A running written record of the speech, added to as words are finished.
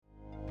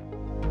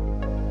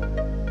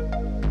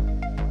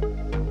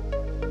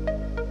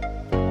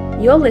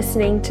You're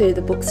listening to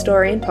the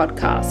Bookstorian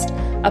Podcast,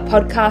 a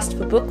podcast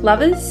for book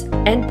lovers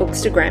and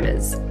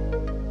bookstagrammers.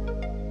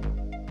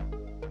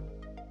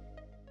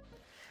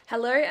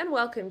 Hello and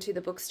welcome to the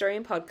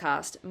Bookstorian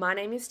Podcast. My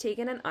name is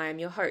Tegan and I am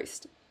your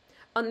host.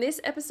 On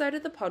this episode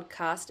of the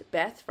podcast,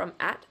 Beth from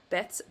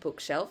 @Beth's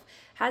Bookshelf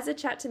has a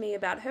chat to me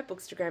about her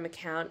Bookstagram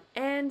account,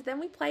 and then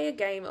we play a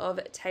game of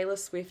Taylor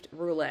Swift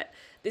Roulette.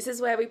 This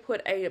is where we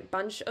put a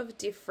bunch of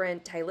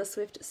different Taylor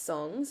Swift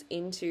songs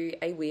into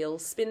a wheel,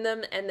 spin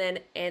them, and then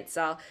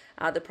answer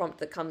the prompt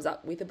that comes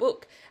up with a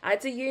book.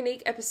 It's a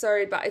unique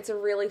episode, but it's a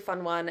really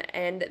fun one,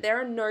 and there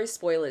are no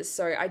spoilers,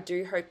 so I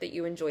do hope that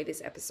you enjoy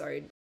this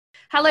episode.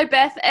 Hello,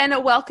 Beth,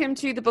 and welcome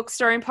to the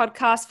Bookstorian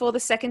Podcast for the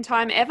second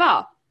time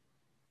ever.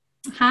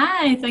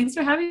 Hi, thanks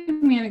for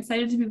having me. I'm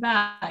excited to be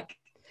back.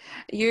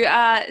 You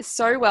are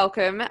so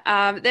welcome.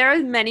 There are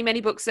many, many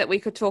books that we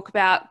could talk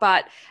about,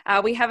 but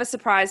we have a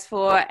surprise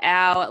for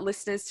our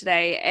listeners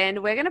today,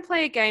 and we're going to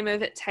play a game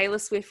of Taylor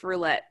Swift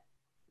Roulette.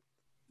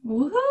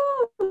 Woohoo!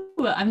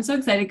 I'm so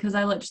excited because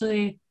I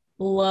literally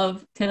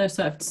love Taylor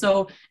Swift.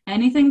 So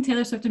anything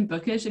Taylor Swift and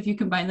bookish, if you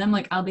combine them,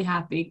 I'll be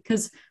happy.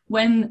 Because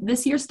when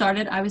this year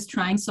started, I was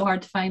trying so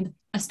hard to find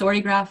a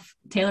Storygraph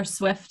Taylor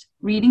Swift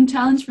reading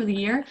challenge for the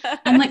year,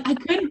 and I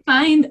couldn't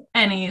find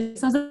any.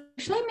 So I was like,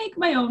 should I make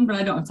my own? But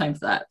I don't have time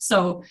for that.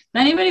 So if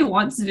anybody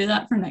wants to do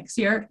that for next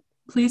year,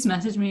 please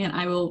message me and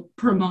I will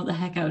promote the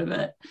heck out of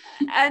it.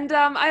 And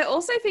I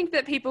also think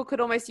that people could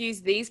almost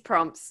use these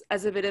prompts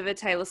as a bit of a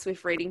Taylor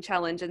Swift reading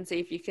challenge and see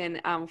if you can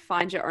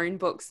find your own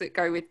books that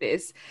go with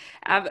this.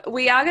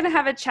 We are going to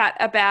have a chat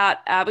about,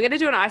 we're going to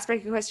do an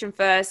icebreaker question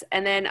first,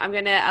 and then I'm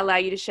going to allow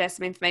you to share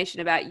some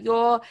information about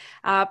your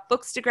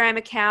Bookstagram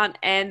account,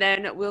 and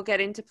then we'll get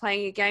into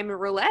playing a game of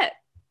roulette.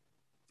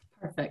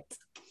 Perfect.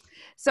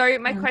 So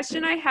my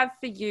question I have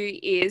for you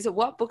is,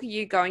 what book are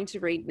you going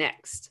to read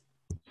next?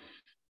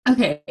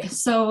 Okay,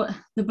 so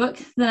the book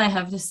that I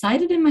have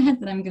decided in my head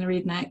that I'm going to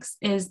read next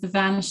is The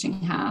Vanishing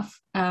Half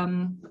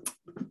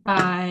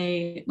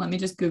by, let me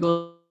just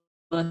Google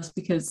this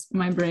because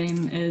my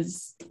brain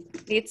is...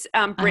 It's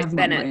Britt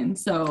Bennett.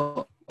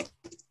 So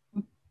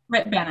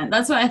Britt Bennett,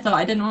 that's what I thought.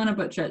 I didn't want to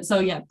butcher it. So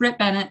yeah, Britt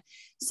Bennett.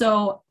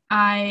 So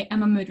I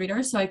am a mood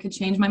reader, so I could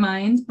change my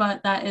mind,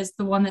 but that is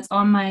the one that's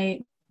on my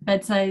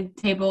bedside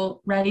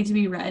table ready to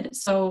be read.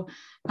 So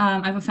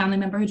I have a family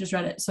member who just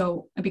read it,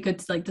 so it'd be good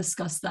to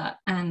discuss that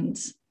and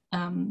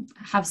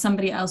have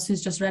somebody else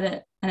who's just read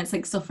it and it's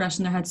still fresh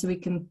in their head so we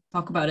can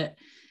talk about it.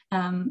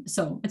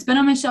 So it's been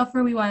on my shelf for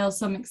a wee while,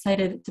 so I'm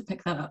excited to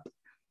pick that up.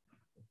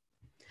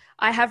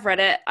 I have read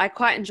it. I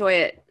quite enjoy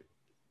it.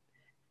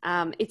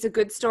 It's a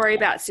good story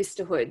about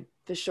sisterhood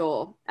for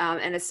sure,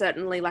 and it's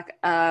certainly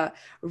a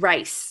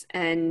race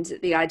and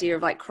the idea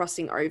of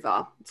crossing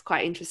over. It's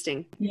quite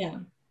interesting. Yeah,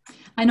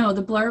 I know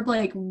the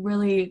blurb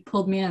really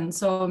pulled me in,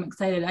 so I'm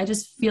excited. I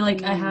just feel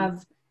I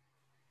have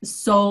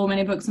so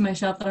many books on my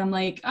shelf that I'm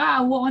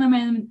what one am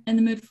I in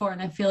the mood for?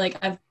 And I feel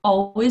I've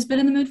always been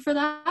in the mood for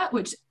that,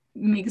 which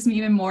makes me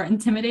even more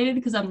intimidated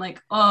because I'm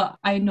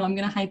I know I'm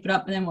gonna hype it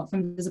up and then what if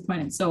I'm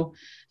disappointed? So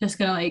just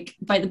gonna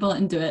bite the bullet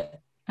and do it.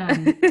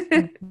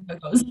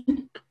 It goes.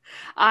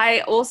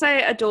 I also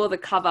adore the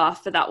cover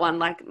for that one.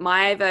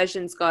 My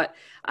version's got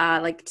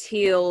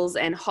teals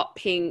and hot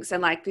pinks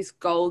and this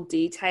gold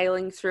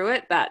detailing through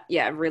it that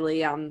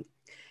really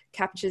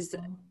captures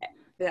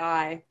the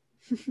eye.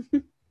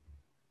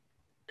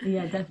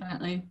 Yeah,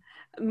 definitely.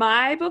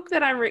 My book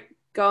that I'm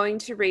going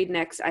to read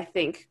next, I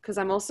think, because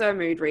I'm also a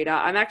mood reader,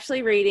 I'm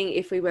actually reading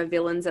If We Were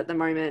Villains at the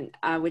moment,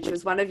 which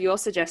was one of your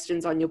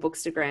suggestions on your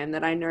Bookstagram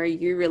that I know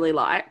you really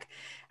like.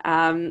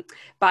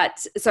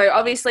 But so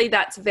obviously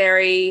that's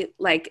very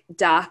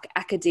dark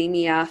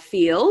academia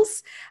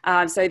feels.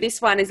 So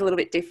this one is a little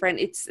bit different.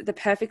 It's The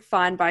Perfect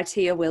Find by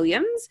Tia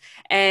Williams,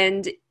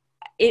 and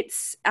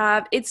it's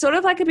sort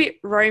of a bit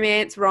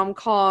romance,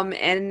 rom-com,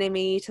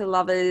 enemy to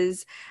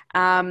lovers.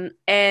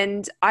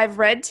 And I've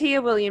read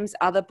Tia Williams'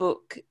 other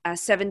book,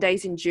 7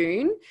 Days in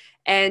June.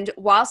 And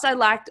whilst I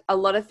liked a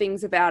lot of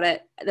things about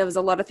it, there was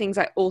a lot of things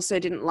I also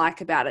didn't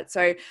like about it. So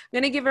I'm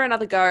going to give her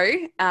another go.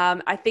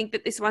 I think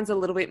that this one's a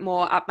little bit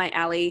more up my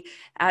alley.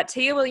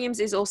 Tia Williams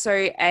is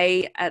also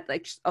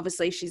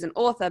obviously she's an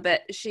author,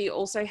 but she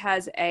also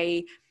has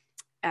a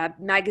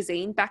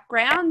magazine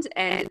background,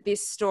 and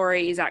this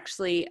story is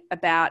actually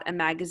about a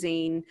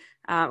magazine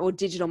or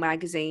digital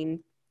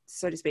magazine,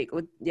 so to speak,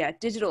 or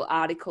digital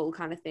article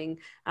kind of thing.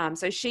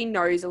 So she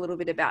knows a little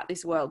bit about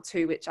this world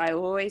too, which I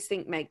always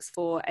think makes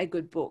for a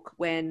good book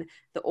when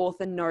the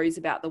author knows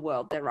about the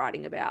world they're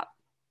writing about.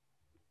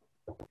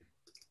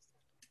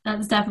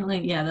 That's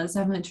definitely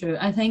true.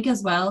 I think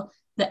as well,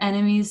 the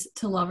enemies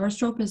to lovers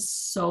trope is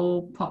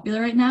so popular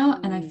right now,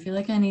 and I feel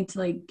I need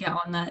to get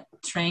on that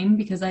train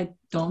because I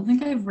don't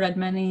think I've read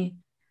many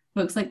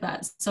books like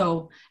that.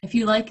 So if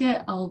you like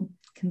it, I'll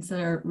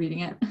consider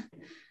reading it.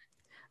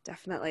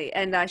 Definitely.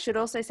 And I should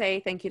also say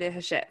thank you to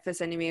Hachette for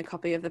sending me a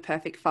copy of The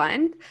Perfect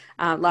Find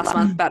last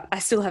month, but I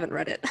still haven't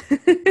read it.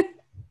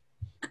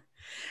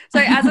 So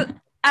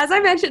As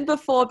I mentioned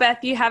before,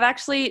 Beth, you have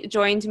actually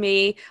joined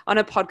me on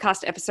a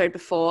podcast episode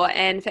before.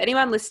 And for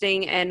anyone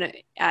listening, and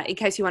in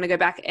case you want to go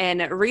back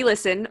and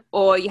re-listen,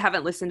 or you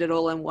haven't listened at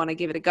all and want to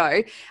give it a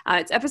go,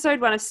 it's episode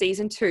 1 of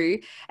season 2.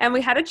 And we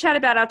had a chat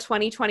about our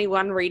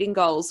 2021 reading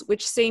goals,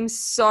 which seems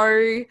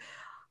so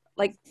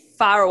like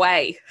far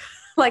away,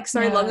 like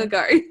so long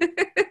ago.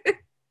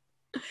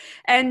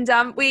 And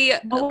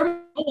what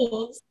were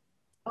goals?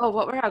 Oh,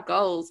 what were our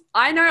goals?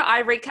 I know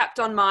I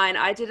recapped on mine.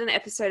 I did an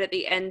episode at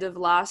the end of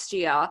last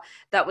year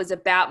that was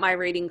about my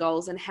reading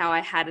goals and how I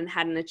had and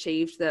hadn't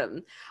achieved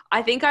them.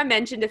 I think I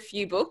mentioned a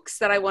few books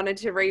that I wanted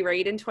to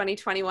reread in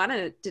 2021 and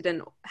it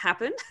didn't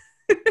happen.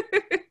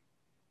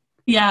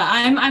 Yeah,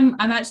 I'm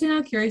actually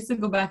now curious to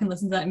go back and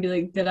listen to that and be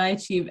like, did I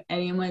achieve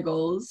any of my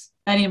goals?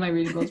 Any of my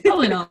reading goals?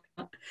 Probably not.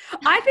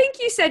 I think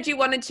you said you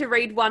wanted to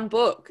read one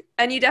book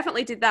and you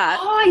definitely did that.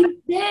 Oh,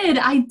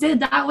 I did.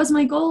 That was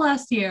my goal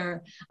last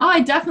year. Oh,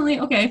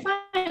 okay,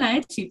 fine.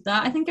 I achieved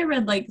that. I think I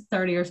read like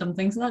 30 or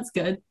something, so that's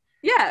good.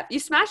 Yeah, you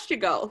smashed your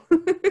goal.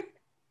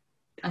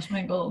 Smashed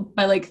my goal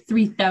by like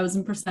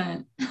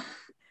 3,000%.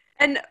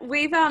 And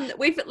we've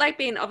like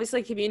been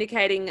obviously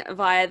communicating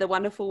via the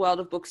wonderful world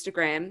of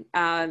Bookstagram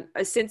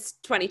since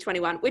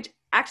 2021, which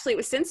actually it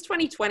was since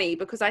 2020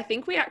 because I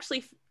think we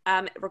actually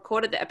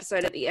recorded the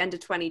episode at the end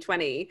of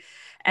 2020.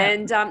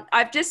 And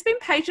I've just been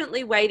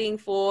patiently waiting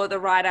for the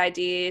right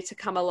idea to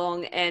come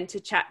along and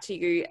to chat to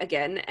you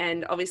again.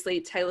 And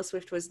obviously Taylor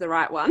Swift was the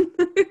right one.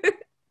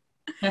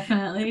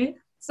 Definitely.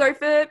 So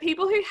for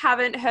people who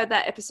haven't heard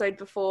that episode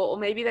before, or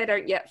maybe they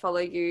don't yet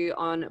follow you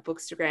on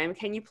Bookstagram,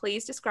 can you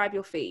please describe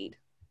your feed?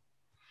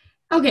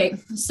 Okay,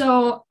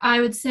 so I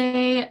would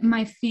say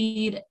my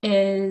feed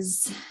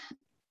is,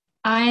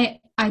 I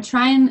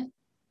try and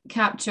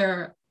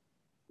capture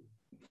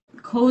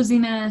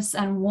coziness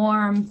and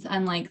warmth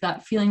and like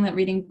that feeling that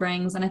reading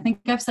brings. And I think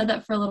I've said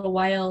that for a little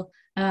while,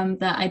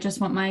 that I just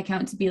want my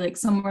account to be like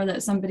somewhere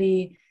that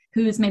somebody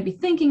who's maybe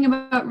thinking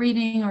about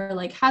reading or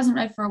like hasn't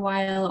read for a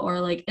while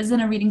or like is in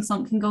a reading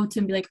slump can go to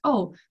and be like,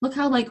 oh, look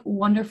how like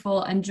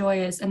wonderful and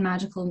joyous and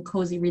magical and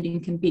cozy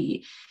reading can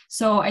be.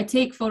 So I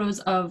take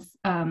photos of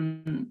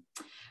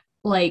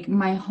like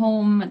my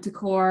home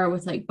decor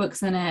with like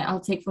books in it. I'll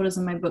take photos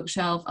of my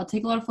bookshelf. I'll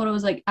take a lot of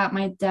photos like at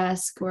my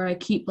desk where I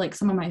keep like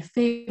some of my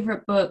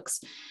favorite books.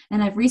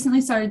 And I've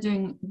recently started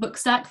doing book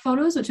stack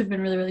photos, which have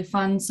been really, really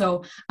fun.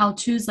 So I'll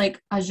choose like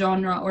a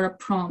genre or a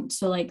prompt.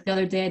 So like the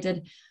other day I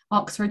did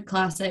Oxford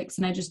classics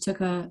and I just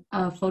took a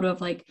photo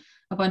of like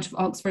a bunch of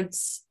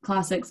Oxford's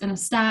classics in a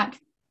stack.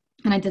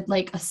 And I did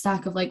like a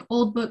stack of like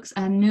old books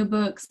and new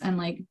books and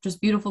like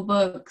just beautiful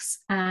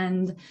books.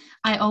 And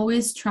I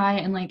always try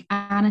and like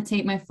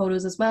annotate my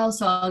photos as well.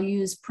 So I'll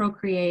use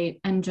Procreate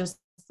and just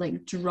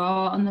like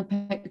draw on the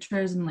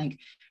pictures and like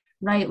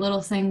write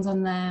little things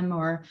on them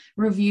or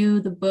review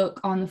the book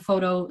on the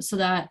photo so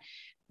that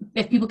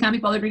if people can't be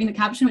bothered reading the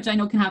caption, which I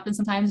know can happen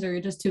sometimes, or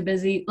you're just too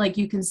busy, like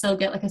you can still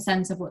get like a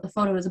sense of what the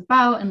photo is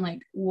about and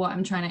like what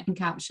I'm trying to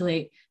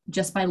encapsulate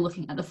just by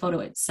looking at the photo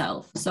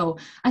itself. So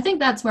I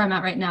think that's where I'm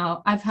at right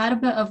now. I've had a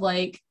bit of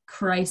like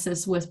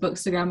crisis with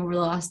Bookstagram over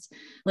the last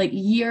like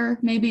year,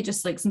 maybe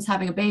just like since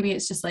having a baby.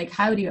 It's just like,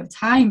 how do you have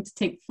time to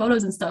take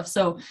photos and stuff?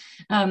 So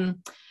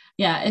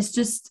yeah, it's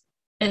just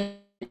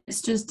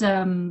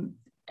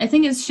I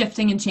think it's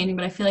shifting and changing,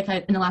 but I feel like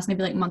in the last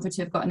maybe like month or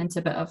two, I've gotten into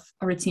a bit of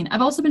a routine.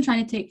 I've also been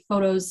trying to take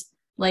photos,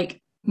 like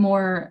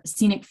more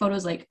scenic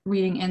photos, like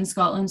reading in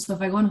Scotland. So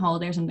if I go on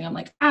holiday or something, I'm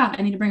like,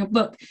 I need to bring a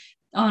book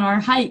on our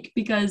hike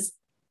because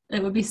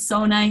it would be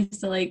so nice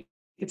to like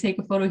take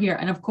a photo here.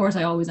 And of course,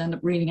 I always end up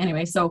reading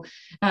anyway. So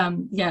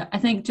yeah, I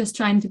think just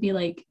trying to be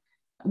like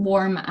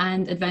warm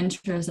and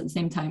adventurous at the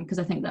same time, because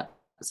I think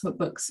that's what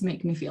books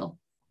make me feel.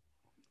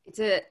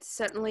 It's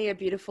certainly a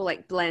beautiful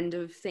like blend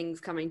of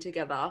things coming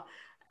together.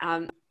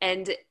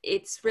 And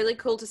it's really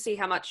cool to see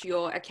how much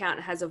your account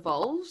has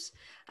evolved,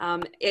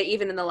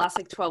 even in the last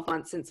like 12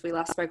 months since we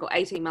last spoke, or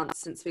 18 months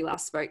since we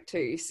last spoke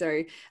too.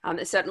 So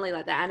it's certainly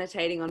like the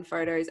annotating on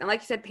photos. And like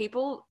you said,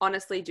 people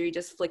honestly do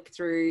just flick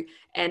through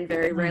and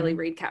very rarely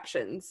read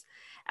captions.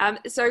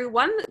 So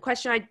one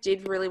question I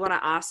did really want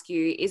to ask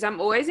you is I'm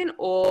always in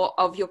awe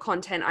of your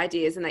content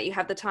ideas and that you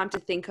have the time to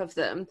think of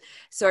them.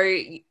 So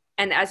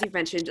and as you've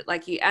mentioned,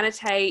 like you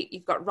annotate,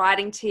 you've got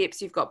writing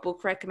tips, you've got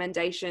book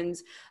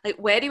recommendations. Like,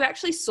 where do you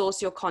actually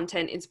source your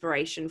content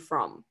inspiration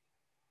from?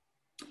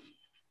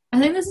 I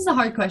think this is a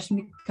hard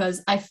question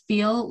because I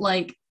feel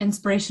like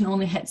inspiration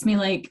only hits me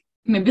like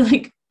maybe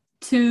like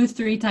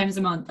 2-3 times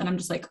a month. And I'm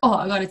just like, oh,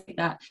 I got to take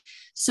that.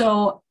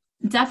 So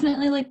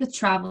definitely like the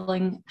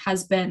traveling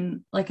has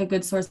been like a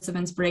good source of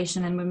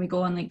inspiration. And when we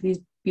go on like these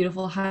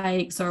beautiful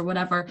hikes or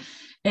whatever,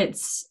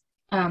 it's,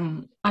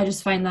 I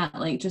just find that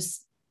like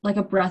just like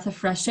a breath of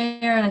fresh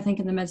air. And I think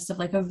in the midst of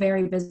like a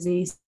very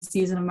busy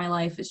season of my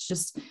life, it's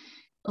just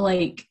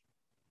like,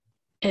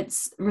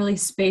 it's really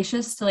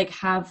spacious to like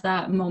have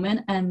that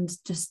moment and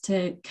just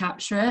to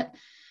capture it.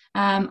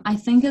 I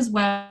think as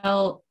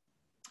well,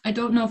 I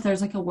don't know if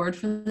there's like a word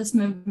for this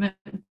movement,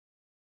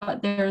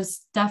 but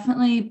there's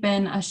definitely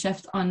been a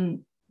shift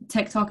on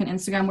TikTok and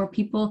Instagram where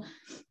people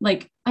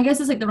like, I guess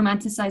it's like the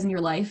romanticizing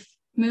your life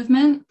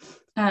movement.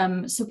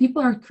 So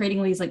people are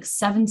creating these like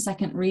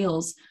 7-second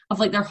reels of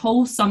like their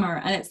whole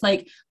summer, and it's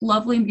like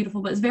lovely and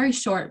beautiful, but it's very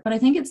short. But I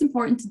think it's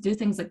important to do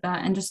things like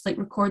that and just like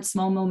record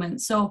small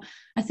moments. So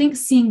I think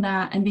seeing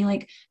that and being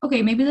like,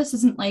 okay, maybe this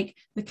isn't like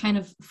the kind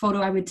of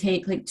photo I would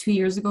take like 2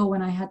 years ago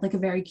when I had like a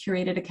very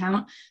curated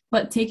account,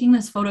 but taking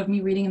this photo of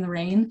me reading in the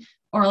rain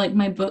or like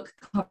my book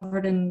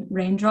covered in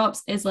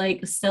raindrops is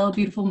like still a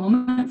beautiful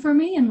moment for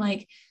me. And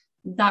like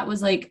that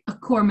was like a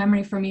core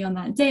memory for me on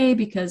that day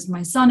because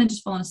my son had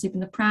just fallen asleep in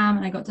the pram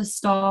and I got to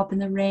stop in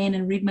the rain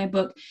and read my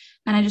book,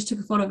 and I just took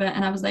a photo of it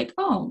and I was like,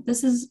 oh,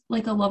 this is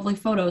like a lovely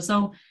photo.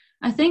 So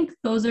I think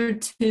those are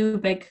two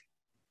big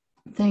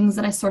things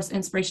that I source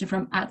inspiration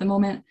from at the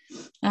moment.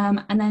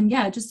 And then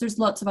just there's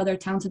lots of other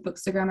talented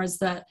bookstagrammers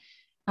that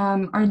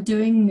are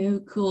doing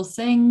new cool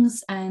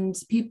things, and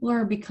people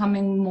are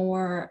becoming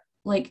more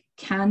like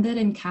candid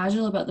and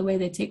casual about the way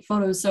they take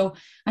photos. So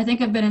I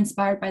think I've been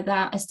inspired by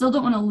that. I still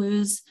don't want to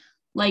lose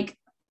like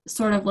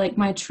sort of like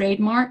my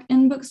trademark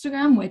in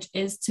Bookstagram, which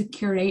is to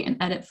curate and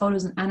edit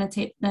photos and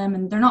annotate them.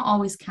 And they're not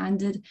always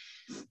candid,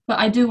 but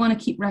I do want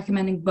to keep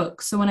recommending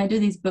books. So when I do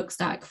these book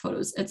stack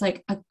photos, it's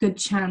like a good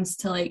chance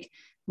to like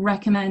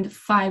recommend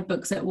 5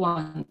 books at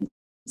once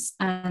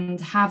and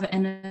have it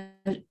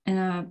in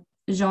a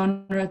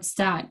genre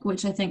stack,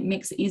 which I think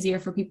makes it easier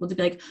for people to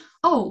be like,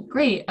 oh,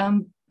 great,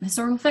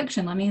 historical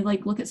fiction. Let me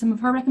like look at some of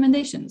her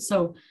recommendations.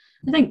 So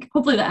I think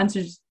hopefully that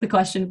answers the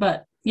question,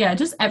 but yeah,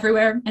 just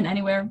everywhere and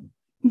anywhere,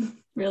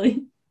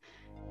 really.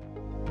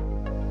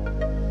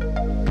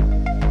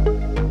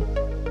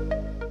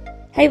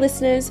 Hey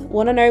listeners,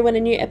 want to know when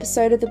a new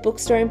episode of the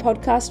Bookstory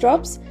podcast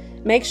drops?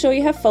 Make sure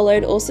you have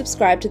followed or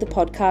subscribed to the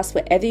podcast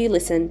wherever you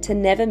listen to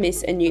never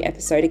miss a new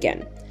episode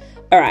again.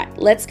 All right,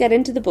 let's get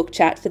into the book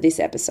chat for this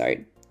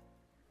episode.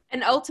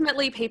 And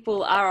ultimately,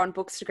 people are on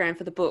Bookstagram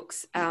for the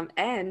books,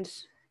 and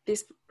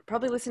this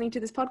probably listening to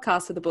this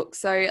podcast for the books.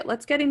 So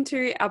let's get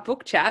into our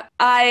book chat.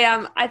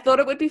 I thought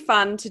it would be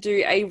fun to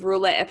do a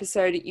roulette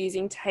episode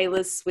using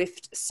Taylor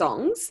Swift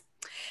songs.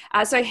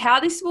 So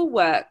how this will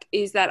work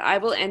is that I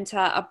will enter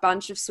a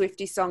bunch of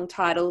Swiftie song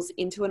titles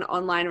into an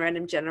online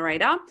random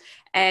generator,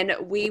 and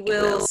we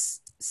will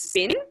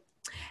spin,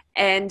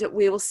 and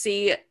we will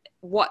see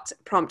what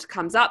prompt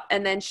comes up,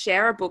 and then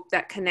share a book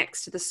that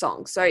connects to the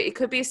song. So it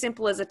could be as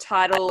simple as a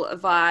title, a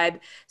vibe,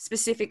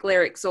 specific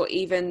lyrics, or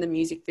even the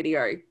music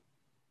video.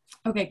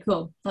 Okay,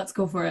 cool. Let's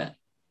go for it.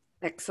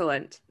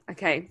 Excellent.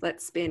 Okay,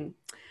 let's spin.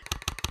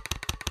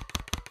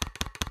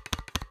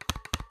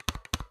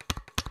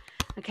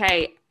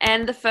 Okay,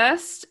 and the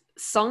first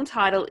song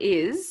title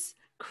is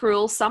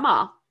Cruel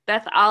Summer.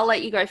 Beth, I'll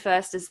let you go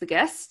first as the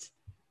guest.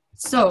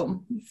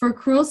 So for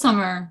Cruel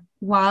Summer,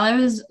 while I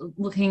was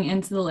looking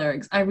into the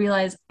lyrics, I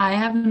realized I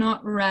have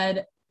not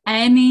read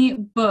any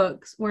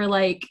books where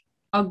like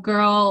a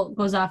girl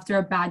goes after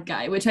a bad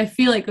guy, which I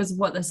feel like is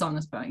what the song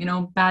is about, you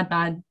know,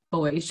 bad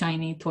boy,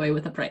 shiny toy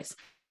with a price.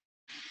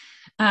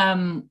 So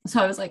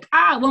I was like,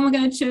 what am I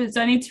going to choose?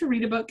 Do I need to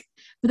read a book?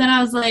 But then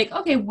I was like,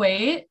 okay,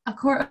 wait, A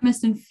Court of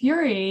Mist and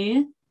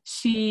Fury,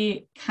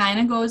 she kind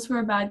of goes for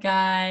a bad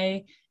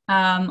guy.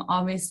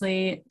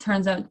 Obviously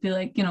turns out to be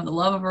like, you know, the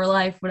love of her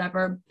life,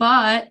 whatever.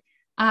 But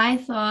I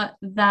thought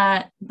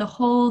that the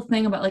whole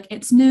thing about like,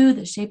 it's new,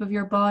 the shape of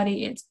your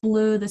body, it's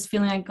blue, this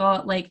feeling I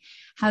got, like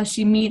how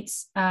she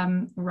meets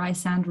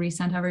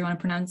Rysand, however you want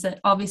to pronounce it.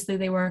 Obviously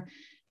they were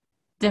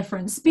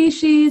different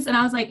species, and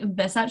I was like,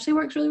 this actually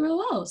works really,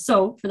 really well.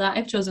 So for that,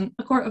 I've chosen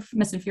A Court of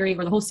Mist and Fury,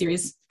 or the whole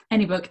series,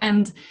 any book.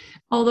 And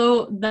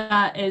although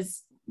that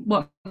is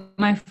what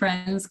my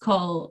friends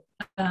call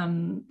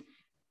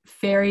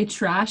fairy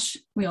trash,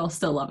 we all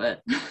still love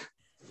it.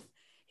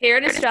 Here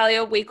in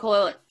Australia, we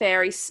call it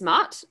fairy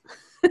smut.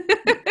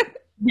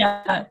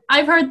 Yeah,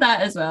 I've heard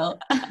that as well.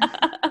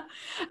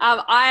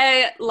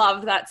 I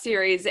love that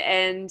series,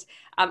 and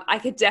I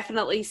could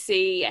definitely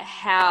see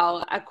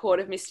how A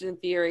Court of Mist and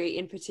Fury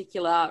in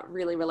particular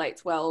really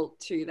relates well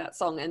to that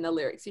song and the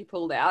lyrics you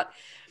pulled out.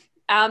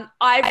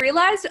 I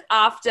realized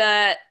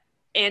after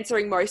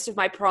answering most of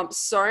my prompts,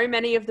 so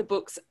many of the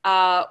books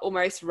are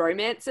almost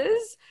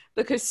romances,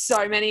 because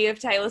so many of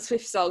Taylor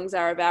Swift's songs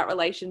are about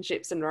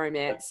relationships and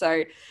romance.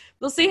 So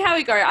we'll see how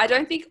we go. I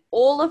don't think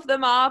all of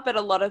them are, but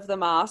a lot of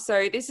them are.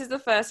 So this is the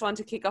first one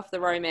to kick off the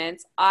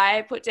romance.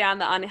 I put down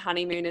The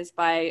Honeymooners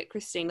by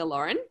Christina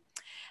Lauren,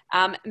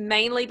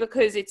 mainly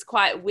because it's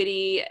quite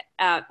witty.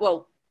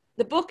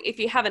 The book, if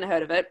you haven't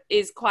heard of it,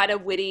 is quite a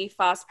witty,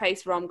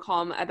 fast-paced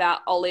rom-com about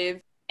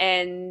Olive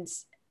and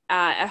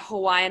a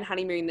Hawaiian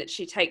honeymoon that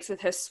she takes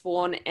with her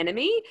sworn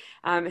enemy,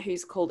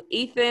 who's called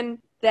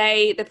Ethan.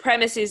 The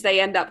premise is they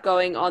end up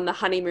going on the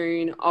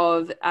honeymoon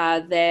of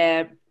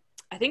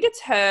I think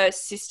it's her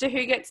sister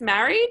who gets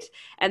married,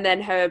 and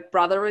then her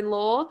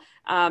brother-in-law.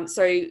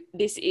 So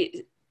this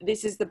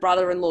is the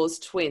brother-in-law's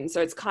twin.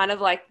 So it's kind of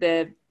like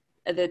the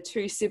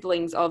two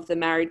siblings of the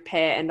married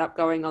pair end up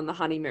going on the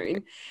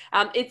honeymoon.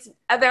 It's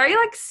a very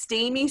like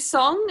steamy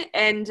song,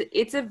 and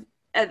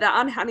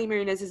The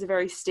Honeymooners is a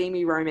very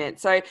steamy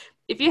romance. So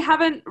if you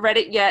haven't read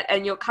it yet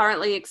and you're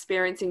currently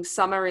experiencing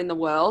summer in the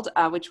world,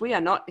 which we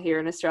are not here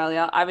in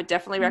Australia, I would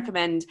definitely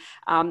recommend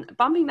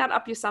bumping that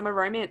up your summer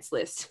romance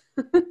list.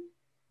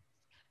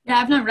 Yeah,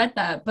 I've not read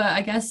that, but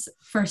I guess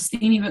for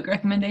steamy book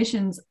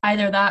recommendations,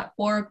 either that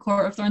or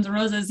Court of Thorns and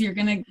Roses, you're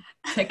going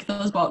to tick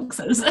those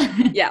boxes.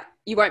 Yeah,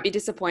 you won't be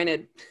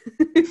disappointed.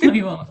 No,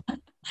 you won't.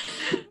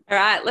 All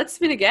right, let's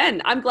spin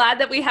again. I'm glad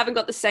that we haven't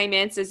got the same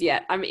answers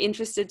yet. I'm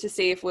interested to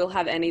see if we'll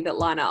have any that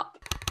line up.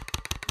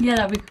 Yeah,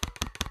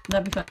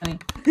 that'd be funny.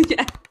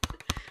 Yeah.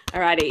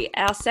 Alrighty,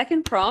 our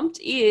second prompt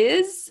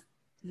is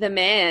The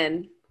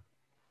Man.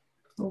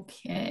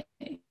 Okay.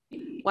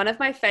 One of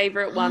my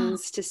favorite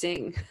ones to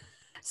sing.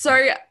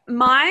 So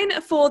mine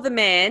for The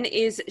Man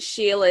is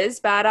Sheila's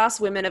Badass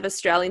Women of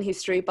Australian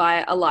History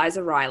by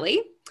Eliza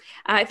Riley.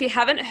 If you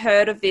haven't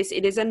heard of this,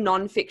 it is a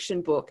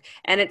non-fiction book,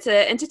 and it's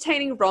an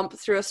entertaining romp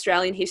through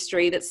Australian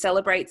history that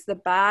celebrates the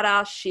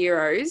badass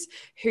heroes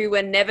who we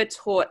were never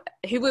taught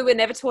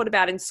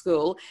about in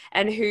school,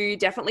 and who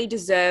definitely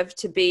deserve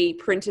to be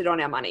printed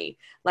on our money.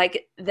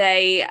 Like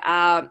they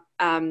are,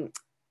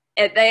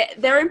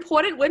 they're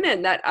important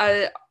women that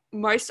are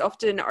most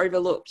often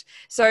overlooked.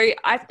 So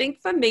I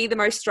think for me, the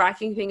most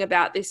striking thing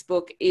about this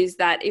book is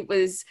that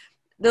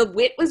the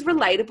wit was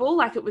relatable,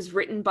 like it was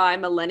written by a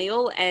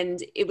millennial,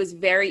 and it was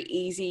very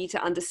easy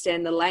to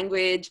understand the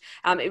language.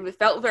 It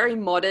felt very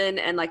modern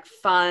and like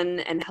fun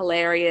and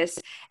hilarious.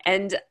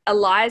 And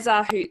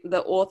Eliza, who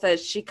the author,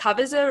 she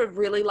covers a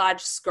really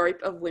large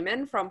scope of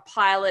women, from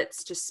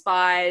pilots to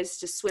spies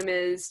to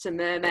swimmers to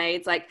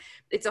mermaids. Like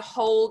it's a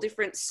whole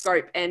different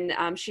scope, and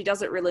she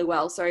does it really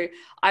well. So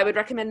I would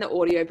recommend the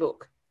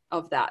audiobook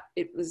of that.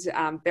 It was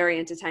very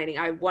entertaining.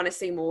 I want to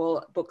see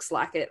more books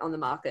like it on the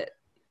market.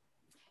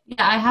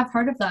 Yeah, I have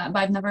heard of that, but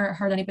I've never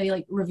heard anybody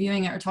like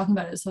reviewing it or talking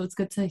about it. So it's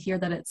good to hear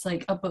that it's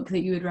like a book that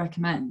you would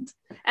recommend.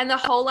 And the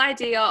whole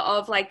idea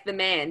of like the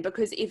man,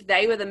 because if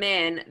they were the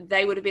man,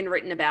 they would have been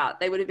written about.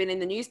 They would have been in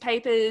the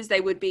newspapers,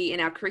 they would be in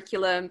our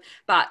curriculum,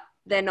 but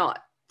they're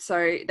not.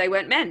 So they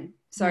weren't men.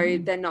 So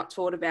they're not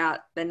taught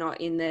about, they're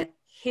not in the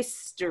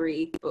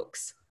history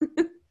books.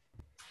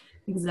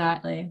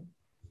 Exactly.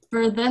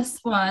 For this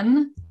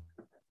one,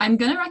 I'm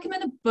going to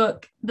recommend a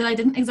book that I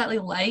didn't exactly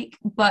like,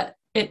 but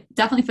it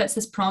definitely fits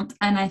this prompt,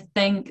 and I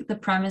think the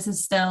premise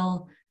is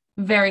still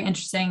very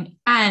interesting,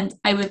 and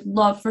I would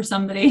love for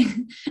somebody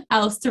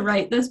else to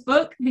write this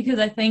book, because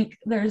I think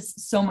there's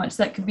so much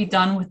that could be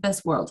done with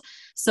this world.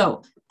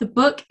 So the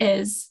book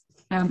is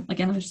again,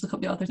 let me just look up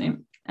the author's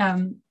name.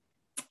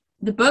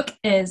 The book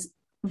is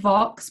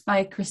Vox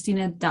by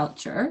Christina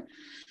Delcher.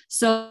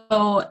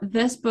 So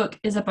this book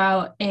is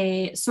about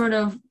a sort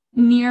of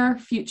near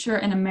future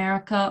in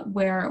America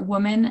where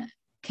women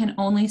can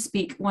only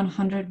speak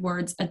 100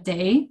 words a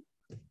day.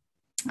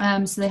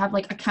 So they have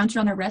like a counter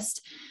on their wrist,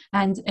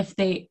 and if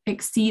they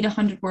exceed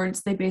 100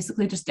 words, they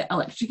basically just get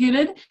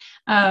electrocuted.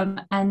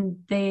 And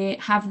they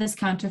have this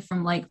counter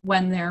from like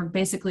when they're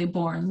basically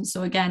born.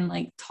 So again,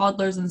 like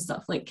toddlers and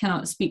stuff like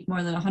cannot speak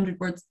more than 100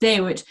 words a day,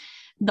 which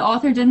the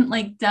author didn't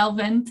like delve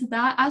into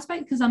that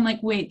aspect, because I'm like,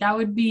 wait, that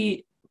would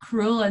be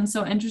cruel and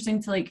so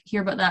interesting to like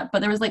hear about that.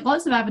 But there was like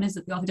lots of avenues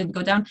that the author didn't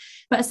go down.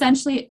 But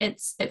essentially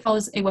it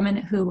follows a woman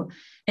who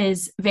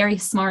is very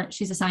smart.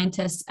 She's a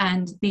scientist,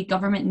 and the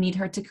government need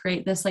her to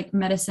create this like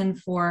medicine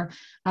for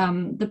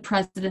the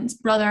president's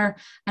brother.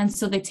 And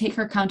so they take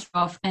her counter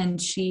off, and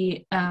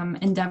she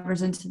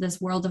endeavors into this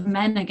world of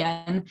men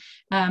again.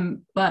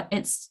 But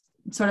it's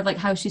sort of like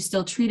how she's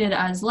still treated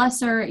as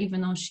lesser, even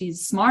though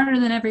she's smarter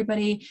than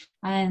everybody.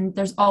 And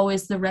there's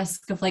always the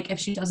risk of like, if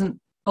she doesn't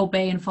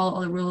obey and follow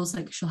all the rules,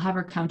 like she'll have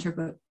her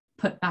counter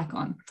put back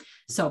on.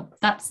 So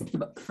that's the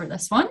book for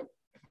this one.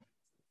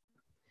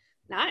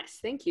 Nice,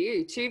 thank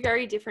you. Two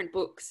very different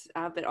books,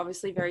 but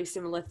obviously very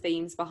similar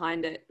themes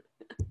behind it.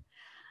 All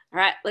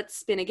right, let's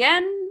spin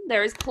again.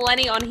 There is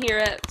plenty on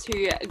here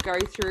to go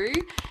through.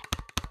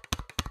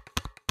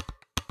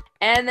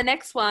 And the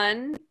next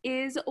one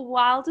is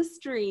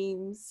Wildest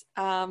Dreams.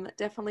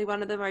 Definitely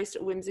one of the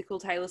most whimsical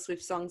Taylor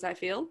Swift songs, I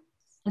feel.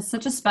 It's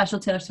such a special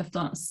Taylor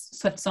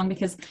Swift song,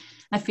 because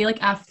I feel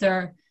like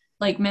after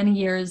like many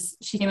years,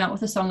 she came out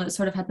with a song that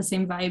sort of had the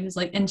same vibe as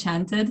like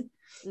Enchanted.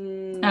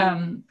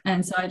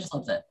 And so I just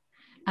loved it.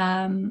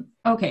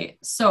 Okay,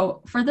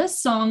 so for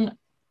this song,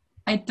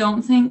 I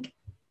don't think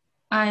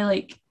I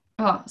like,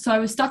 so I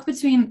was stuck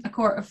between A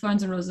Court of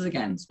Thorns and Roses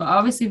again. So I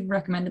obviously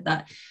recommended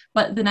that.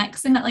 But the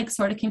next thing that like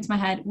sort of came to my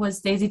head was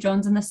Daisy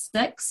Jones and the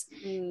Six,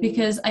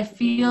 because I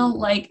feel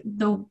like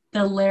the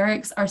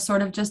lyrics are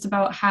sort of just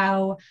about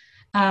how,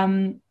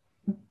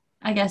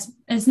 I guess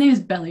his name is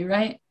Billy,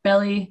 right?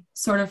 Billy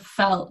sort of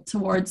felt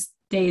towards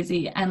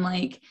Daisy, and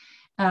like,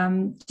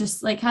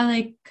 just like how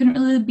they couldn't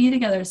really be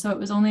together. So it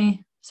was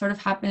only sort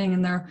of happening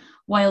in their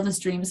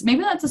wildest dreams.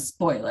 Maybe that's a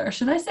spoiler.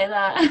 Should I say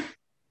that?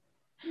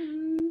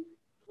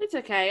 It's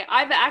okay.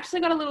 I've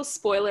actually got a little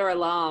spoiler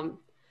alarm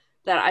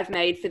that I've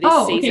made for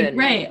this season. Okay,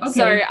 great. Okay.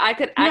 So I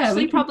could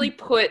actually probably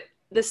put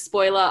the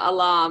spoiler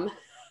alarm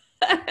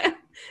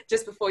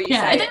just before you say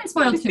I didn't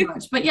spoil too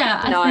much, but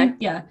yeah,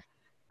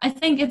 I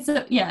think it's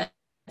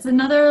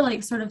another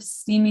like sort of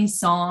steamy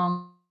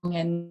song,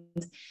 and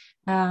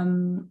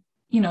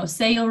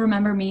say you'll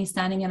remember me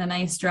standing in a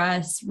nice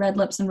dress, red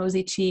lips and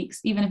rosy cheeks,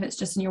 even if it's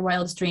just in your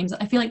wildest dreams.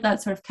 I feel like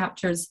that sort of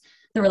captures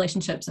the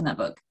relationships in that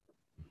book.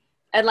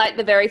 And like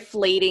the very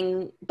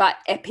fleeting but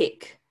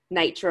epic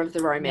nature of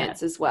the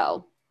romance as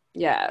well.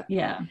 Yeah.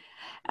 Yeah.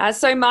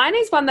 So mine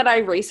is one that I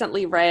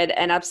recently read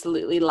and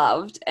absolutely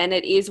loved, and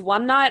it is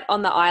One Night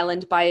on the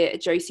Island by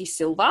Josie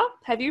Silver.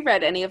 Have you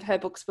read any of her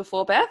books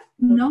before, Beth?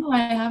 No, I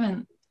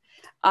haven't.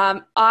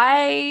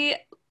 I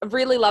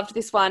really loved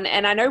this one,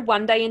 and I know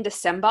One Day in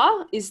December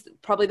is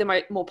probably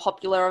the more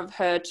popular of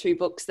her two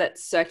books that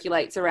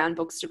circulates around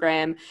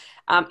Bookstagram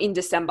in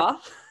December,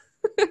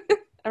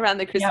 around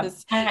the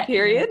Christmas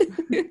period.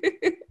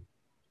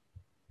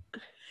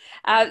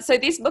 So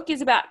this book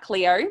is about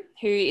Cleo,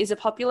 who is a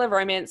popular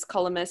romance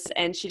columnist,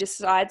 and she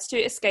decides to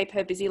escape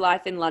her busy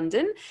life in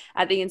London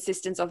at the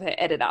insistence of her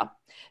editor.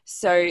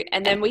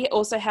 And then we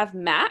also have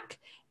Mac,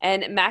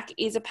 and Mac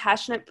is a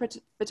passionate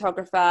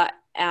photographer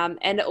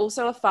and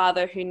also a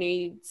father who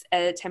needs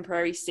a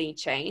temporary sea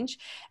change.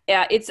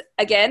 It's,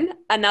 again,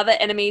 another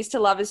enemies to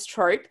lovers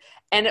trope,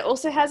 and it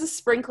also has a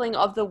sprinkling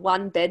of the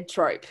one bed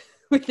trope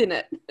within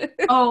it.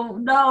 Oh,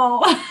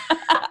 no.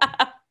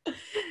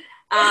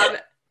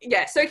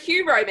 Yeah, so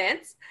Hugh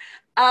romance.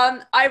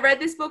 I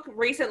read this book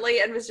recently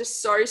and was just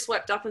so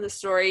swept up in the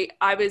story.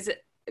 I was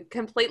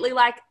completely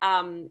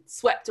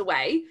swept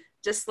away,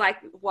 just like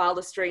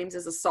Wildest Dreams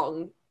as a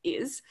song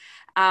is.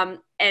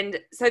 And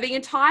so the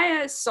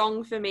entire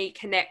song for me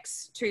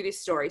connects to this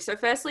story. So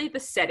firstly, the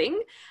setting,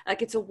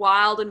 like it's a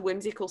wild and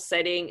whimsical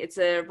setting. It's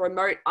a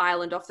remote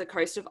island off the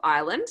coast of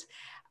Ireland.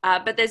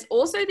 But there's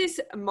also this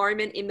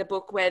moment in the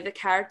book where the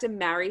character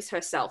marries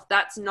herself.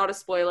 That's not a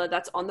spoiler.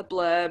 That's on the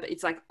blurb.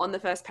 It's like on the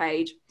first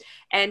page.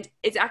 And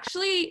it's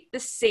actually, the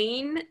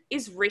scene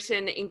is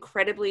written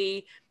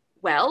incredibly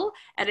well,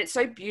 and it's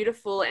so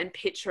beautiful and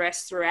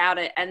picturesque throughout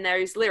it. And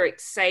those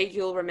lyrics, say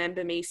you'll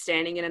remember me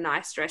standing in a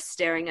nice dress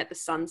staring at the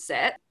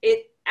sunset.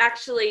 It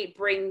actually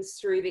brings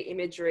through the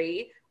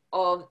imagery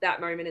of that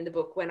moment in the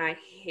book when I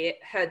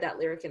heard that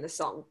lyric in the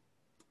song.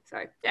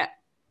 So, yeah.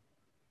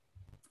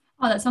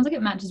 Oh, that sounds like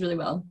it matches really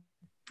well.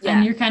 Yeah.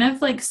 And you're kind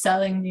of like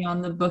selling me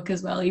on the book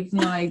as well, even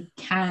though I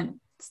can't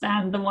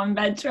stand the one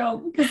bed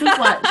trope because the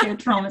flat share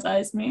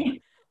traumatized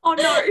me. Oh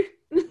no.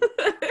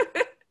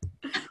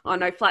 Oh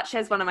no, flat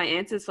share's one of my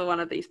answers for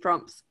one of these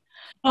prompts.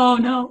 Oh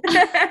no.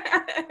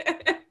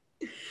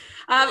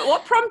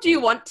 What prompt do you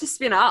want to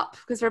spin up?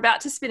 Because we're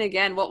about to spin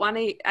again. What one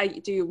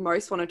do you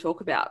most want to talk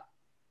about?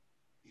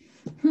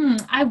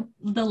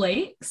 The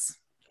lakes.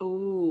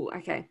 Oh,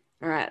 okay.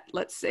 All right.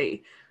 Let's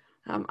see.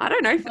 I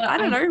don't know. I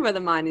don't know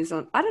whether mine is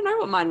on. I don't know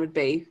what mine would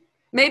be.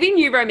 Maybe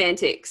New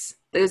Romantics,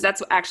 because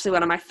that's actually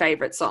one of my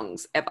favorite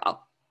songs ever.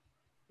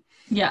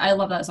 Yeah, I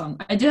love that song.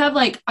 I do have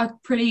like a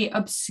pretty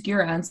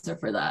obscure answer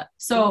for that.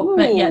 So,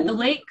 but yeah, the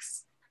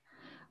lakes.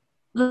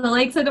 The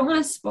lakes. I don't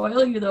want to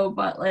spoil you though,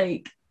 but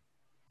like,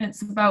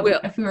 it's about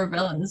if we were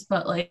villains.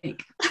 But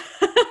like,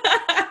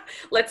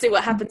 let's see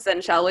what happens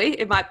then, shall we?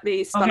 It might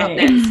be spun up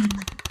next.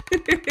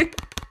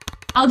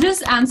 I'll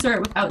just answer it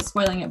without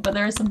spoiling it, but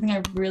there is something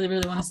I really,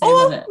 really want to say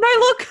about it. No,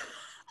 look.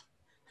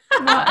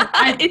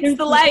 It's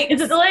the lakes. Is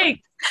it the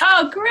lake?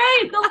 Oh,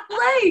 great. The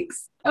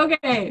lakes.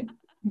 Okay.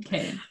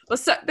 Well,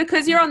 so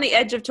because you're on the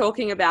edge of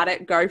talking about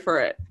it, go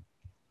for it.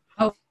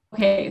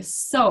 Okay.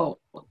 So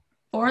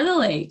for the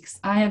lakes,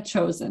 I have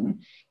chosen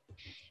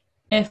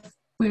If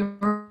We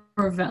Were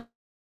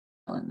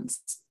Villains.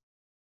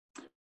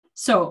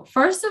 So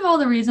first of all,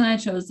 the reason I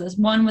chose this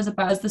one was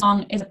the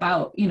song is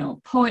about,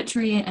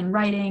 poetry and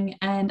writing.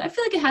 And I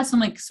feel like it has some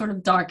like sort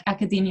of dark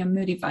academia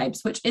moody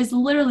vibes, which is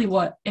literally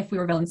what If We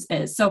Were Villains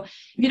is. So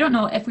if you don't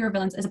know, If We Were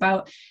Villains is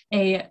about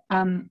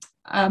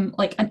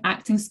like an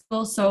acting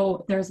school.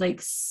 So there's like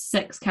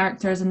 6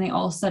 characters and they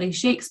all study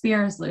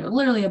Shakespeare. So they're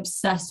literally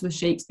obsessed with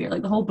Shakespeare.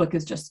 Like the whole book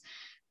is just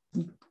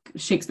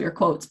Shakespeare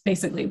quotes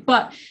basically.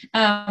 But,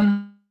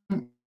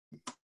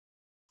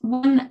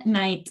 one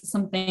night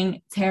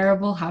something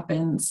terrible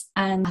happens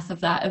and of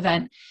that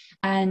event,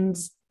 and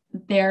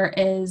there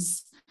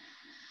is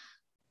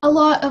a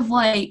lot of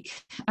like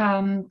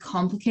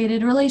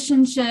complicated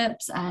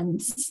relationships and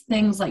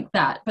things like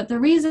that. But the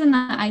reason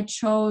that I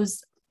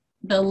chose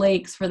the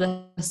lakes for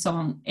the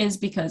song is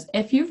because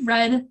if you've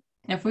read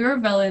If We Were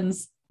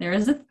Villains, there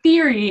is a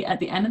theory at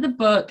the end of the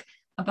book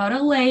about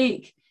a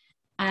lake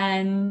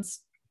and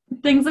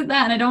things like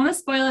that, and I don't want to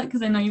spoil it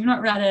because I know you've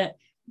not read it,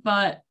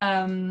 but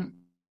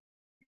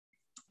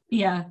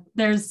yeah,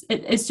 it's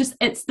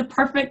the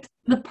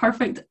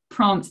perfect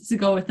prompt to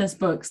go with this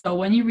book. So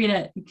when you read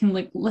it, you can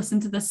like listen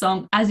to the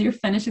song as you're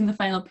finishing the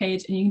final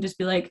page, and you can just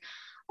be like,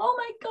 oh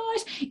my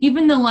gosh.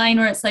 Even the line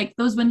where it's like,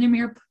 those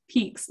Windermere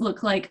peaks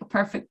look like a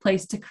perfect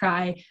place to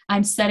cry.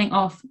 I'm setting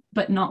off,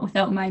 but not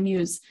without my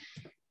muse.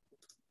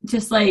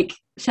 Just like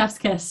chef's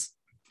kiss.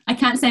 I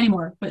can't say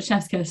anymore, but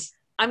chef's kiss.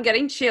 I'm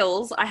getting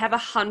chills. I have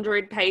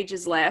 100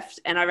 pages left,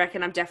 and I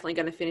reckon I'm definitely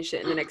going to finish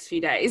it in the next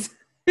few days.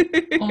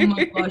 Oh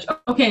my gosh.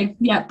 Okay,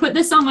 yeah, put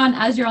this song on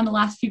as you're on the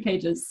last few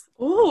pages.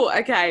 Oh,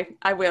 okay.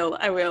 I will.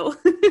 All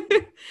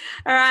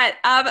right.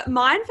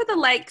 Mine for the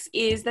lakes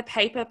is The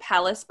Paper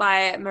Palace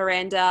by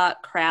Miranda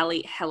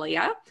Crowley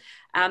Hellier.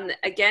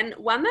 Again,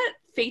 one that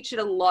featured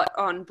a lot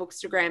on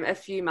Bookstagram a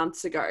few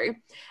months ago.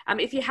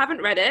 If you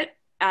haven't read it,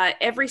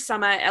 every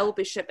summer, Elle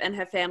Bishop and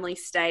her family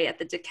stay at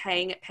the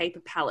decaying Paper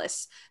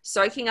Palace,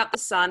 soaking up the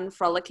sun,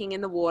 frolicking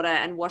in the water,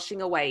 and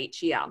washing away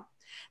each year.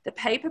 The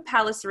Paper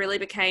Palace really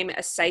became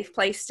a safe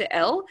place to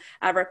Elle,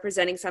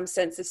 representing some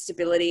sense of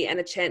stability and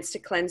a chance to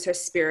cleanse her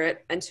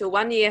spirit, until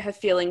one year her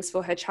feelings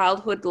for her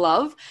childhood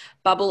love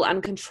bubble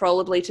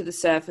uncontrollably to the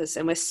surface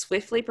and were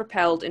swiftly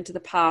propelled into the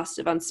past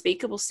of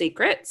unspeakable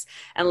secrets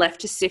and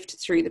left to sift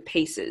through the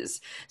pieces.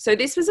 So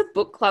this was a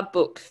book club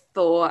book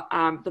for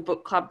the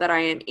book club that I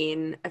am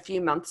in a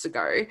few months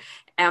ago.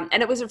 And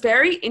it was a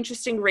very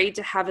interesting read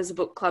to have as a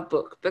book club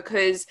book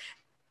because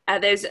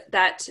there's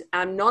that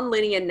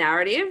non-linear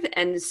narrative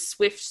and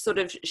swift sort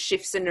of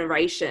shifts in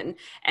narration.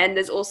 And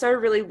there's also a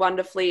really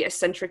wonderfully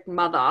eccentric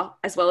mother,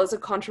 as well as a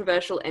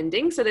controversial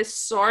ending. So there's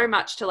so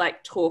much to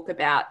like talk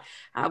about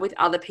with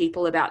other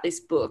people about this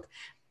book.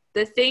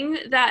 The thing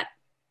that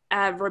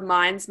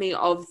reminds me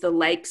of the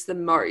lakes the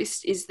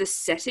most is the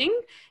setting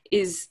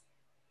is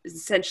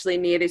essentially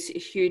near this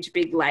huge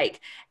big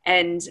lake,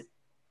 and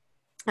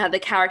the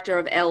character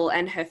of Elle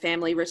and her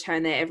family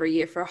return there every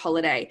year for a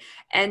holiday.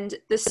 And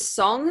the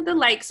song The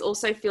Lakes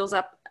also fills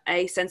up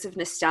a sense of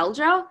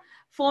nostalgia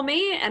for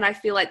me, and I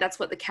feel like that's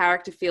what the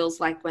character feels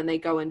like when they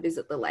go and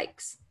visit the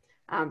lakes.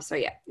 So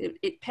yeah,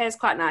 it pairs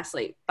quite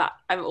nicely, but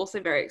I'm also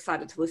very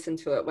excited to listen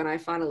to it when I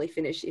finally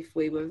finish If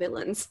We Were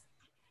Villains.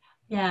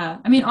 Yeah,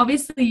 I mean,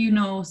 obviously, you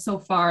know, so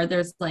far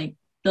there's like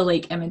the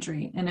lake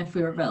imagery and If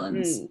We Were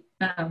Villains.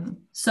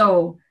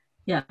 So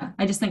yeah,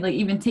 I just think like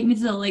even Take Me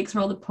to the Lakes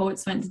Where All the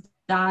Poets Went to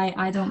Die,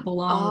 I Don't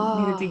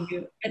Belong, Neither Do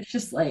You. It's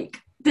just like,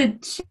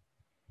 did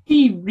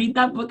she read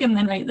that book and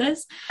then write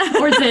this?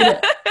 Or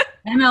did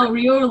ML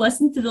Rio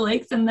listen to the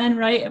lakes and then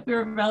write If We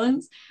Were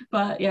Villains?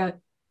 But yeah,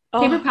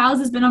 Paper Palace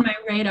has been on my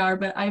radar,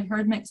 but I've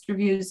heard mixed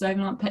reviews, so I've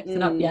not picked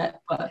it up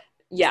yet. But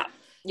yeah,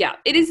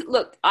 it is.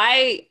 Look,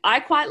 I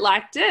quite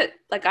liked it.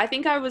 Like, I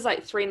think I was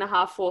like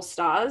 3.5, 4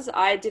 stars.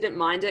 I didn't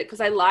mind it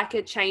because I like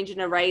a change in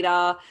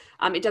narrator.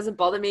 It doesn't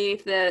bother me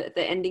if the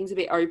ending's a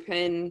bit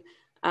open.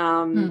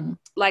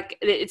 Like,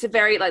 it's a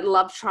very like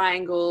love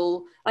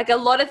triangle. Like, a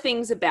lot of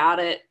things about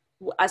it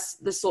are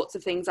the sorts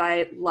of things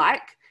I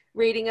like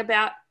reading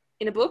about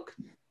in a book.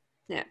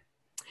 Yeah.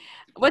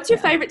 What's your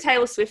favorite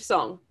Taylor Swift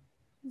song?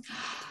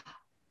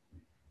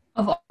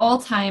 Of all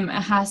time,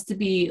 it has to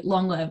be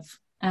Long Live.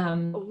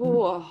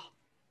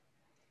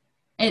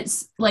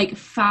 It's like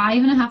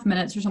 5.5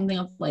 minutes or something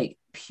of like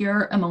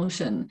pure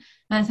emotion,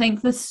 and I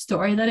think the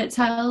story that it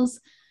tells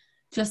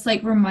just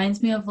like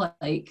reminds me of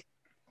like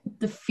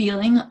the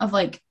feeling of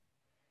like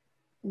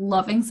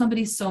loving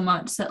somebody so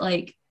much that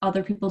like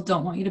other people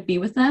don't want you to be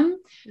with them,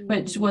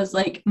 which was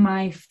like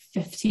my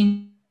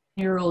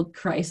 15-year-old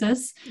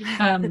crisis.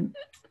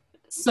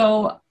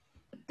 So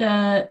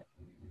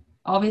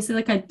obviously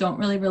like I don't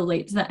really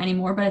relate to that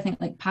anymore, but I think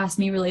like past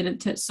me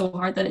related to it so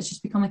hard that it's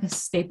just become like a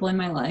staple in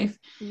my life.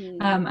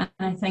 And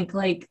I think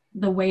like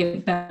the way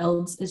it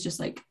builds is just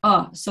like,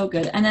 oh, so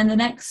good. And then the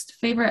next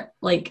favorite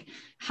like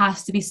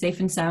has to be Safe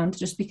and Sound,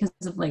 just because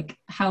of like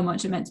how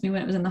much it meant to me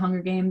when it was in the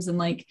Hunger Games, and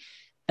like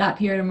that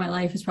period of my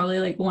life is probably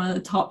like one of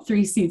the top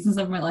 3 seasons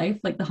of my life,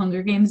 like the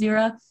Hunger Games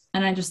era,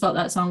 and I just thought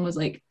that song was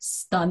like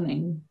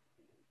stunning.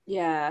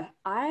 Yeah,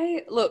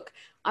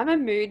 I'm a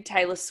mood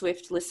Taylor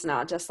Swift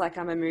listener, just like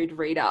I'm a mood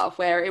reader,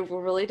 where it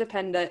will really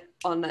depend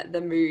on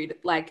the mood.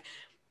 Like,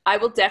 I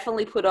will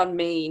definitely put on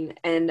Mean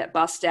and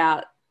bust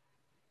out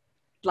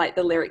like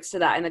the lyrics to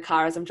that in the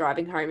car as I'm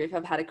driving home if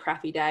I've had a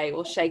crappy day,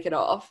 or Shake It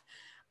Off.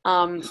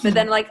 But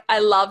then like I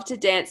love to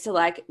dance to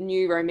like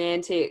New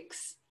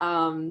Romantics.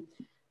 But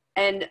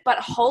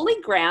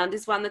Holy Ground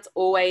is one that's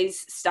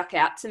always stuck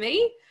out to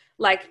me.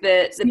 Like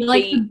the beat,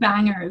 like the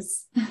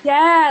bangers.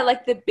 Yeah,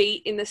 like the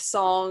beat in the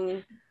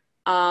song.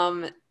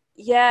 I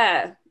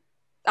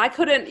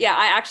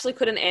actually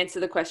couldn't answer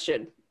the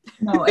question.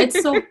 No,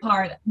 it's so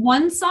hard.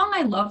 One song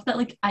I love that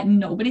like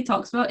nobody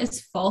talks about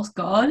is False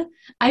God.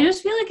 I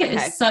just feel like it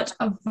is such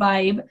a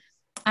vibe,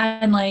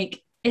 and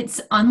like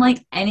it's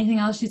unlike anything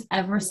else she's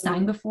ever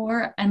sang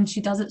before, and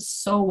she does it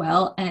so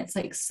well, and it's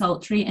like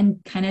sultry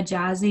and kind of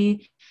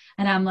jazzy,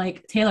 and I'm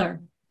like,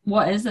 Taylor,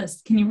 what is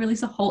this? Can you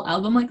release a whole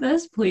album like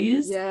this,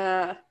 please?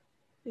 Yeah.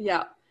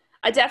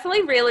 I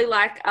definitely really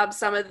like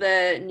some of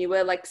the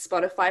newer like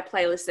Spotify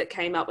playlists that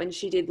came up when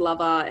she did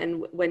Lover,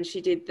 and when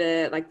she did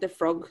the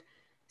Frog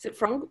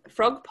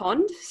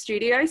Pond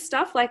studio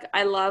stuff. Like,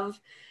 I love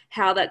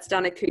how that's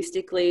done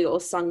acoustically or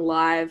sung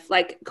live,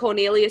 like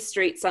Cornelia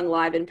Street sung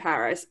live in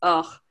Paris.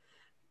 Oh,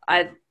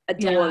 I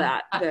adore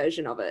that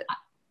version of it.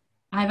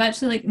 I've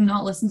actually like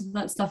not listened to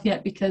that stuff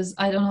yet because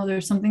I don't know,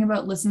 there's something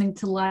about listening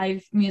to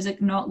live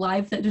music not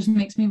live that just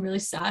makes me really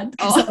sad,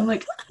 because I'm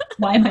like,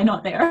 why am I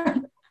not there?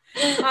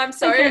 I'm I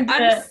can't do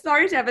it.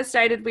 so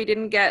devastated we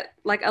didn't get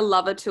like a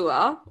Lover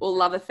tour or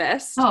Lover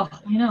Fest. Oh,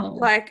 I know.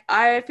 Like,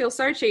 I feel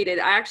so cheated.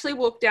 I actually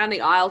walked down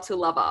the aisle to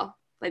Lover.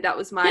 Like, that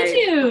was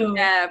Did you?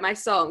 my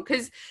song.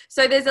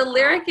 So there's a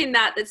lyric in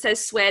that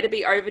says, swear to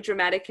be over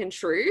dramatic and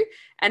true.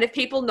 And if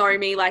people know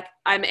me, like,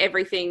 I'm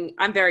very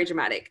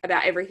dramatic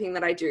about everything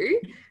that I do.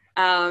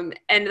 And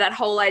that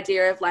whole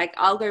idea of like,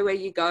 I'll go where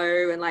you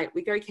go, and like,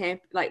 we go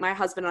camp, like my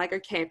husband and I go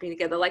camping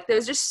together. Like, there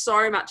was just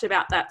so much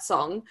about that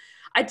song.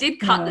 I did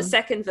cut the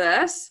second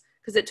verse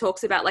because it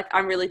talks about like,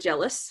 I'm really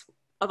jealous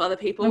of other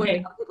people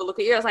when other people look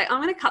at you. I was like,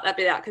 I'm going to cut that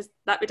bit out because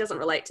that bit doesn't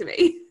relate to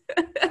me.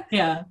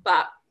 Yeah.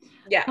 But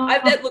yeah,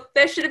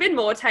 there should have been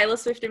more Taylor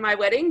Swift in my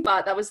wedding,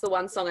 but that was the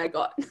one song I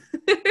got.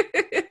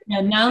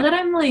 Yeah, now that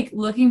I'm like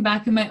looking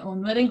back at my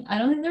own wedding, I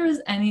don't think there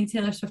was any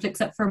Taylor Swift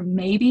except for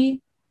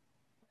maybe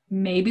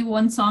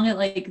one song at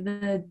like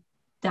the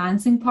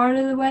dancing part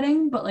of the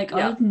wedding, but like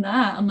other than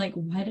that, I'm like,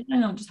 why did I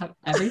not just have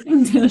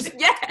everything Taylor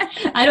Swift? Yeah.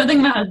 I don't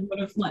think my husband would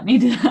have let me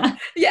do that.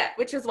 Yeah,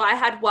 which is why I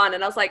had one,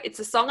 and I was like, it's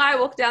the song I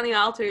walk down the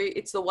aisle to,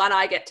 it's the one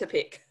I get to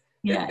pick.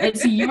 Yeah,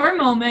 it's your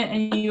moment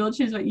and you'll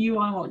choose what you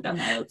want to walk down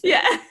the aisle to.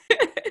 Yeah.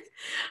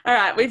 All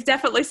right, we've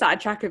definitely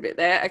sidetracked a bit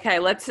there. Okay,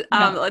 let's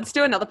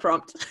do another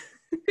prompt.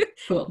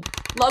 Cool.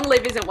 Long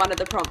live isn't one of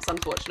the prompts,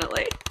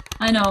 unfortunately.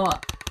 I know.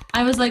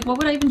 I was like, what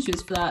would I even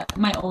choose for that?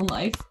 My own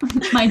life.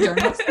 My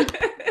journals.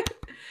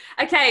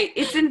 Okay,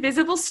 it's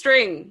Invisible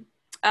String,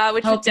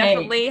 which would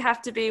definitely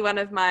have to be one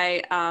of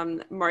my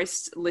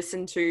most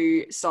listened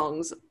to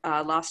songs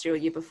last year or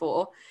year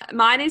before.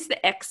 Mine is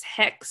The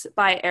X-Hex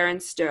by Erin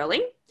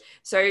Sterling.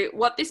 So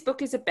what this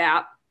book is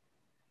about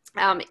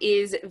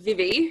is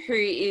Vivi, who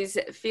is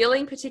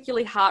feeling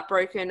particularly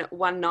heartbroken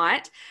one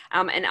night,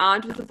 and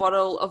armed with a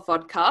bottle of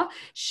vodka,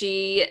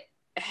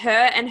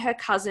 her and her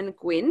cousin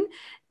Gwyn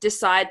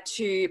decide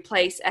to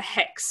place a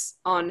hex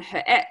on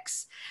her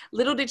ex.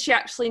 Little did she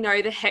actually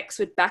know the hex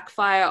would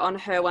backfire on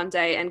her one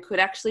day and could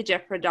actually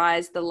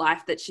jeopardize the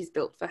life that she's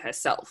built for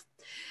herself.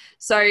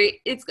 So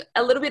it's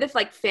a little bit of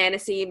like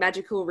fantasy,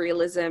 magical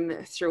realism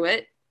through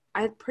it.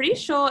 I'm pretty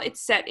sure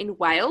it's set in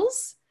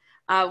Wales,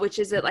 which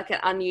is like an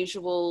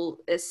unusual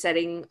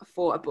setting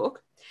for a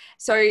book.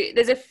 So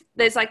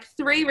there's like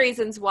 3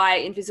 reasons why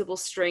Invisible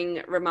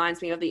String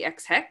reminds me of the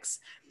X-Hex.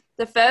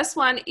 The first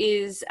one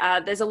is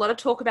there's a lot of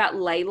talk about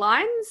ley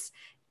lines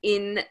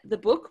in the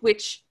book,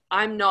 which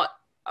I'm not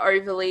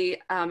overly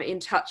in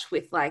touch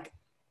with, like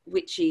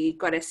witchy,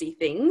 goddessy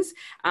things.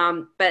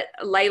 But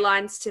ley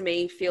lines to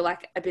me feel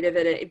like a bit of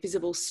an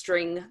invisible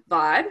string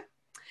vibe.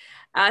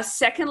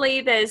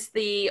 Secondly, there's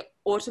the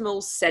autumnal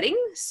setting.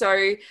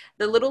 So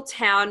the little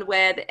town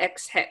where the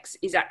X-Hex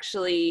is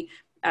actually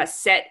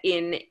set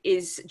in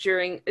is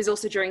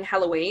also during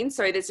Halloween.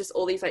 So there's just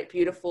all these like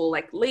beautiful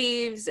like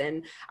leaves,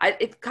 and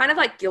it's kind of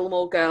like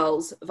Gilmore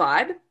Girls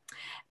vibe.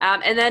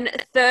 And then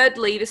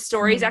thirdly, the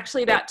story is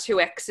actually about 2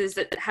 exes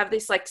that have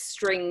this like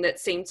string that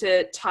seem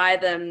to tie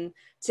them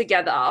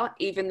together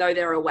even though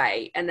they're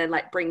away, and then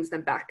like brings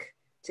them back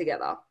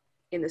together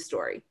in the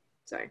story.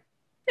 So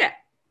yeah,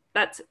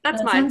 that's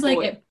that my sounds thought.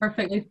 like it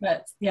perfectly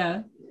fits.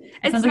 Yeah,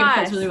 it sounds nice. Like it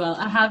fits really well.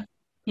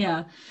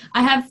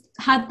 I have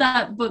had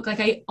that book, like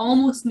I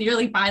almost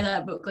nearly buy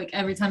that book like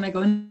every time I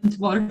go into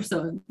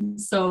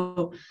Waterstones.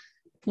 So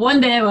one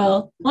day I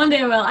will.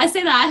 I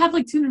say that I have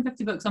like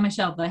 250 books on my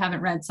shelf that I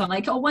haven't read. So I'm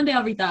like, oh, one day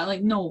I'll read that.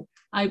 Like, no,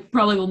 I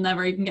probably will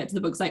never even get to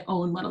the books I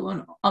own, let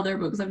alone other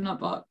books I've not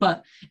bought.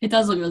 But it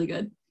does look really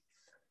good.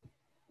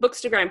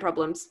 Bookstagram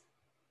problems.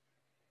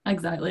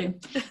 Exactly.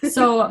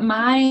 So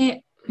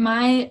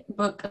my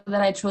book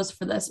that I chose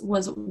for this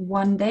was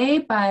One Day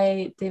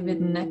by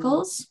David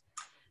Nichols.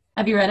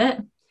 Have you read it?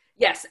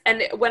 Yes.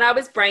 And when I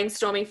was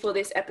brainstorming for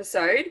this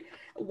episode,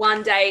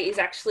 One Day is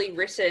actually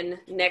written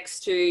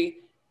next to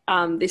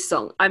this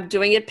song. I'm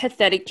doing a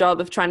pathetic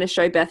job of trying to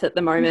show Beth at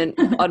the moment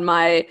on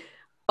my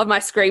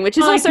screen, which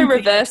is also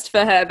reversed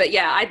for her. But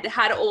yeah, I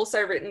had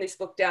also written this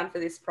book down for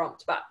this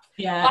prompt. But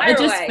yeah, it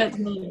just fits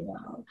really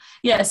well.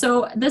 Yeah,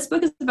 so this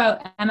book is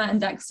about Emma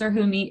and Dexter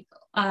who meet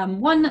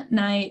one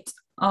night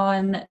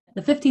on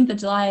the 15th of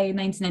July,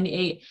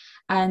 1998.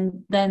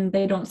 And then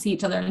they don't see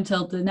each other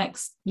until the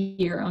next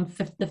year on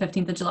the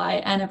 15th of July.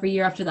 And every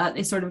year after that,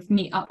 they sort of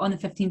meet up on the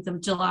 15th of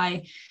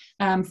July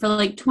for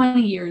like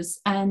 20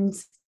 years. And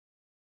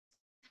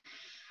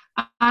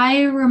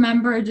I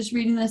remember just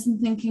reading this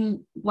and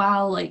thinking,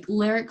 wow, like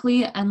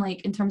lyrically and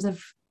like in terms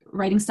of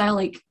writing style,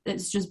 like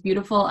it's just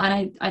beautiful.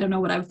 And I don't know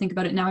what I would think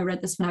about it now. I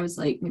read this when I was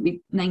like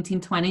maybe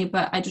 19, 20,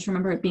 but I just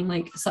remember it being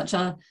like such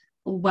a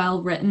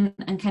well written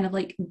and kind of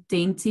like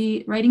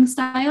dainty writing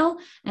style,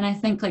 and I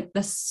think like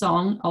this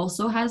song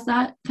also has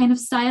that kind of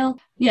style.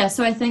 Yeah,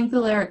 so I think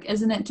the lyric,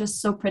 isn't it just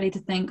so pretty to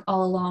think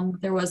all along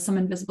there was some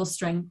invisible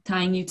string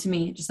tying you to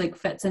me, it just like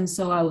fits in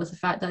so well with the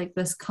fact that like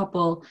this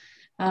couple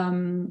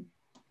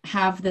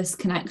have this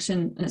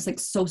connection and it's like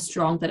so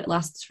strong that it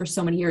lasts for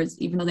so many years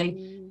even though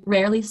they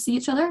rarely see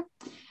each other.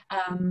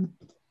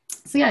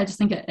 So yeah, I just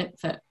think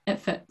it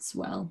fits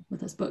well with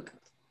this book.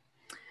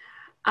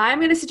 I'm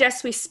going to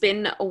suggest we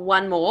spin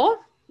one more,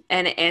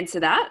 and answer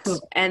that.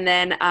 Cool. And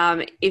then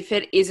if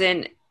it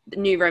isn't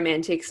New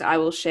Romantics, I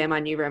will share my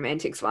New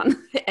Romantics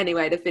one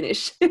anyway to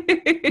finish.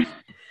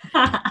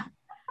 All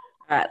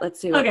right,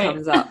 let's see what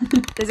comes up.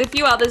 There's a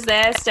few others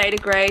there. State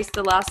of Grace,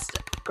 The Last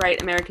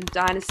Great American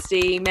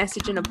Dynasty,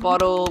 Message in a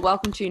Bottle,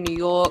 Welcome to New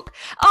York.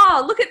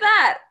 Oh, look at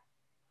that.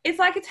 It's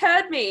like it's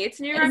heard me. It's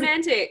New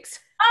Romantics.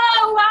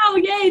 Oh, wow.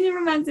 Yay, New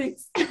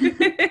Romantics. All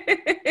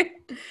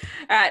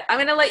right, I'm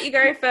going to let you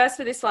go first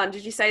for this one.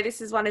 Did you say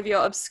this is one of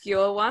your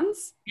obscure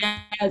ones? Yeah,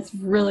 it's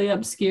really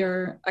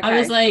obscure. Okay. I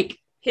was like...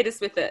 Hit us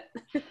with it.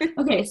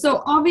 Okay,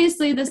 so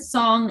obviously this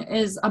song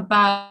is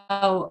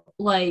about,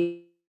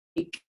 like,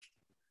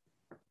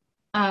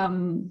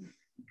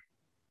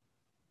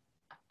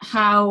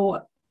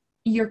 how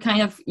you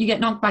get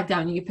knocked back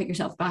down and you pick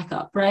yourself back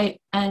up,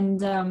 right?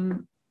 And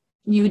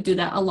you would do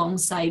that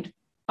alongside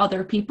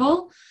other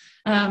people.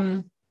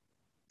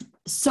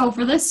 So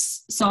for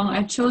this song,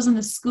 I've chosen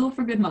The School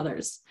for Good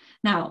Mothers.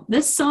 Now,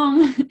 this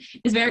song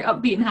is very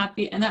upbeat and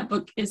happy, and that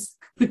book is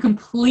the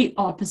complete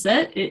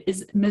opposite. It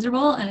is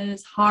miserable and it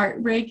is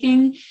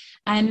heartbreaking,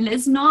 and it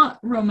is not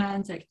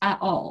romantic at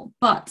all.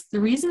 But the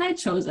reason I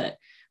chose it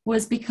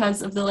was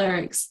because of the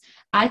lyrics.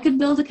 I could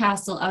build a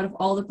castle out of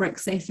all the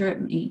bricks they threw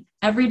at me.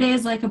 Every day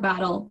is like a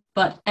battle,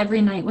 but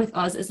every night with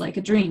us is like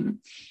a dream.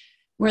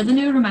 We're the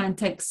New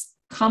Romantics.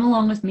 Come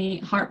along with me.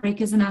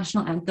 Heartbreak is a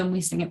national anthem.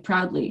 We sing it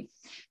proudly.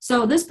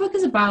 So this book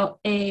is about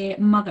a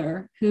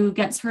mother who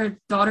gets her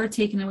daughter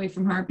taken away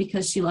from her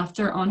because she left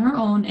her on her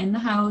own in the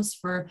house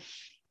for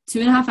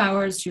 2.5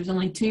 hours. She was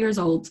only 2 years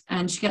old,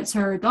 and she gets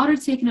her daughter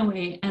taken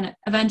away, and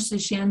eventually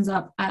she ends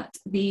up at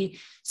the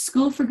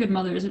School for Good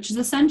Mothers, which is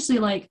essentially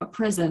like a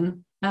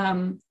prison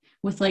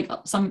with like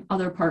some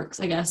other perks,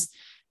 I guess.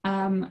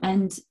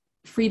 And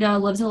Frida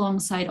lives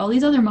alongside all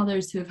these other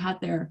mothers who have had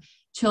their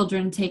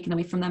children taken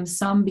away from them,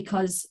 some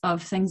because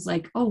of things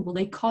like, oh, well,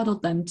 they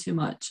coddled them too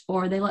much,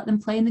 or they let them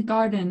play in the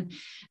garden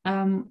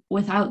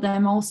without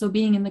them also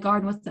being in the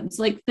garden with them.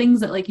 So like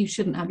things that like you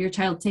shouldn't have your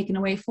child taken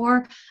away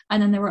for.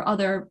 And then there were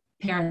other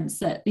parents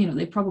that, you know,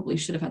 they probably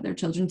should have had their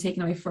children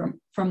taken away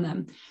from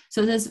them.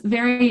 So there's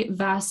very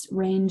vast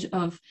range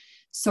of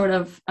sort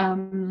of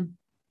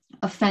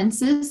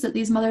offenses that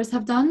these mothers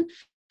have done.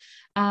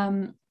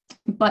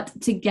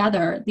 But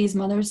together, these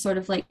mothers sort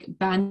of like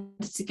band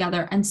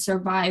together and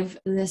survive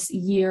this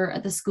year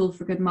at the School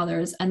for Good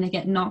Mothers, and they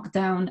get knocked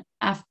down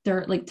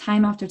after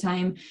time after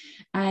time,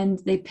 and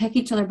they pick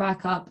each other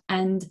back up,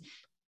 and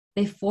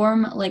they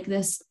form like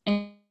this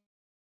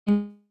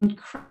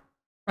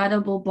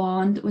incredible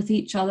bond with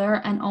each other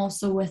and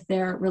also with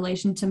their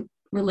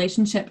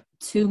relationship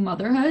to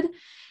motherhood.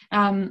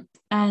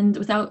 And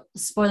without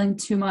spoiling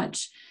too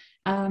much,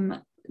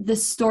 the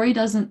story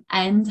doesn't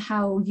end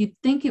how you'd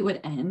think it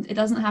would end. It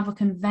doesn't have a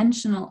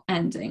conventional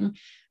ending,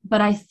 but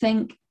I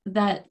think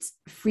that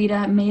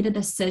Frida made a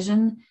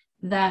decision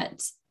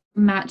that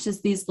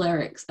matches these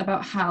lyrics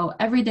about how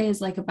every day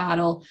is like a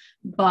battle,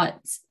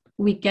 but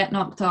we get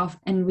knocked off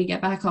and we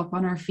get back up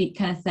on our feet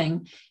kind of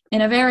thing,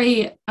 in a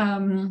very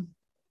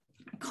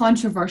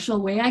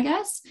controversial way, I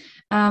guess.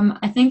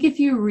 I think if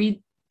you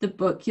read the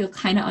book, you'll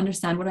kind of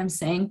understand what I'm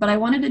saying, but I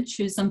wanted to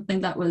choose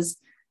something that was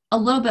a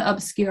little bit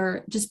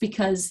obscure just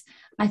because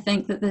I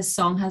think that this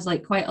song has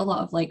like quite a lot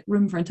of like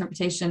room for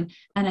interpretation,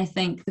 and I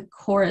think the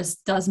chorus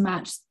does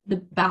match the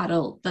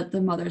battle that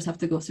the mothers have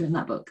to go through in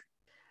that book.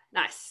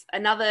 Nice.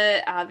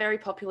 Another very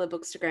popular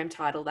Bookstagram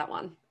title, that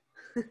one.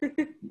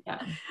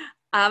 Yeah.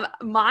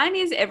 Mine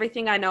is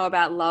Everything I Know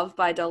About Love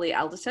by Dolly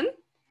Alderton.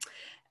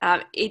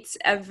 It's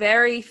a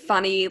very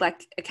funny,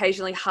 like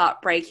occasionally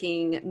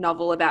heartbreaking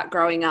novel about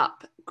growing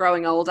up,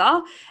 growing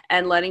older,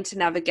 and learning to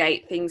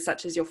navigate things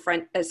such as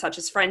such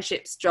as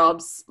friendships,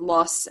 jobs,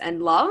 loss,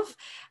 and love.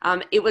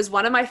 It was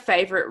one of my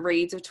favorite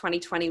reads of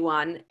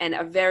 2021 and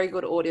a very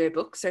good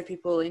audiobook. So if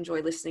people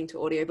enjoy listening to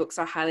audiobooks,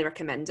 I highly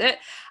recommend it.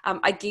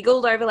 I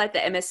giggled over like the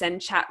MSN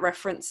chat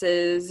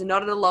references,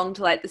 nodded along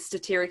to like the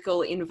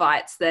satirical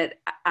invites that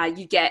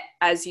you get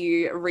as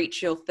you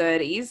reach your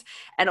 30s,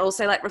 and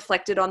also like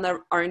reflected on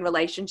their own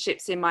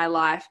relationships in my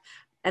life,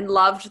 and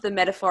loved the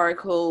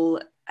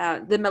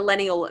the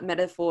millennial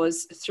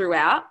metaphors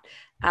throughout.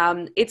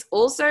 It's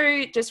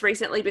also just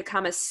recently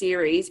become a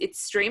series. It's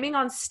streaming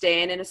on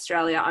Stan in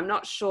Australia. I'm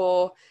not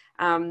sure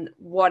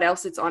what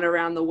else it's on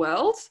around the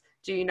world.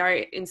 Do you know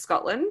in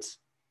Scotland?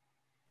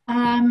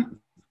 I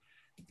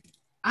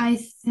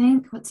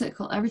think, what's it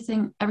called?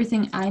 Everything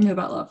I Know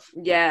About Love.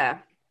 Yeah.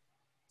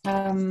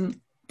 I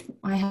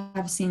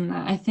have seen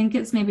that. I think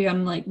it's maybe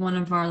on like one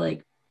of our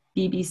like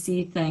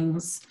BBC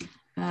things.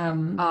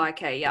 Oh,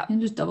 okay. Yeah. I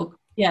can just double.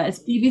 Yeah, it's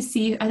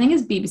BBC. I think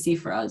it's BBC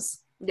for us.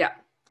 Yeah.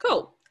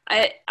 Cool.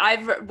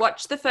 I've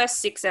watched the first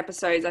 6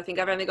 episodes. I think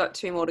I've only got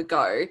 2 more to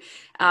go.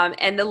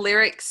 And the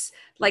lyrics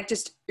like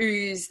just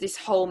ooze this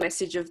whole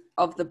message of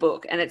the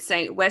book. And it's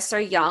saying, we're so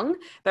young,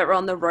 but we're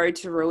on the road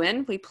to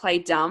ruin. We play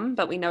dumb,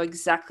 but we know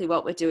exactly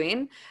what we're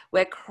doing.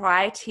 We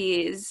cry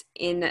tears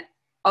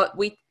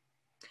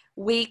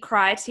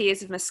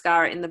of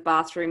mascara in the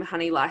bathroom.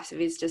 Honey, life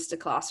is just a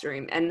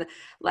classroom. And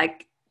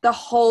like the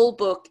whole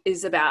book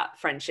is about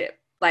friendship.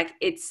 Like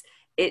it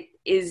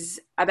is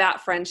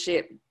about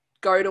friendship,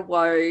 go to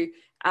woe,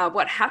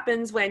 what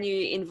happens when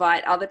you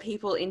invite other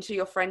people into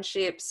your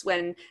friendships,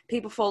 when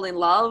people fall in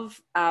love,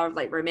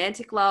 like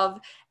romantic love.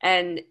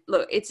 And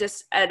look, it's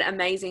just an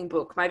amazing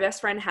book. My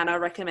best friend Hannah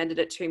recommended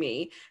it to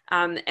me.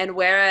 And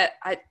where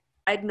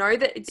I know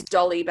that it's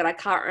Dolly, but I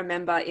can't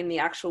remember in the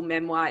actual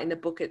memoir in the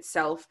book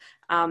itself.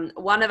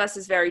 One of us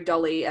is very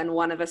Dolly and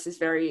one of us is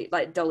very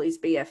like Dolly's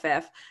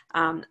BFF.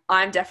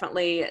 I'm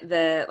definitely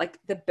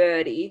the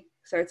Birdie.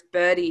 So it's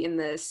Birdie in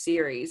the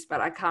series,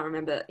 but I can't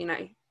remember,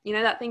 you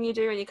know that thing you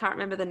do and you can't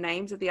remember the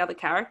names of the other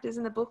characters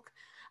in the book?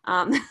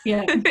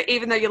 Yeah.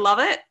 Even though you love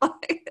it.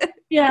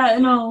 Yeah,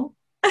 no.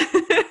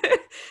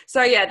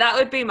 So yeah, that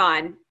would be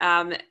mine.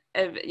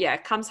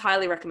 Comes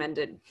highly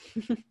recommended.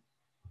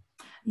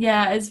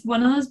 Yeah, it's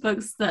one of those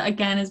books that,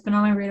 again, has been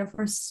on my radar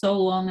for so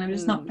long. I've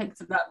just not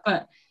picked it up.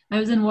 But I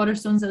was in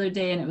Waterstones the other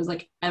day and it was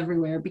like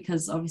everywhere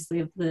because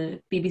obviously of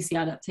the BBC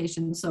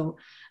adaptation. So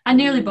I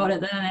nearly bought it,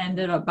 then I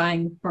ended up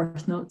buying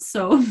Birth Notes.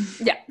 So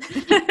yeah.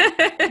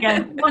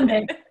 Again, one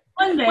day.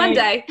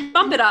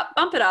 Bump it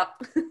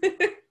up.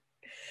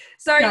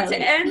 So to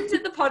end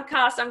the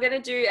podcast, I'm going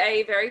to do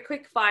a very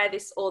quick fire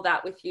this or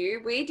that with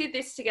you. We did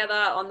this together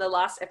on the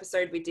last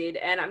episode we did,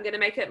 and I'm going to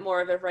make it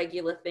more of a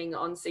regular thing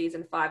on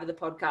season 5 of the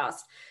podcast.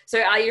 So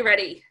are you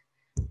ready?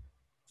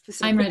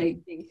 I'm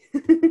ready.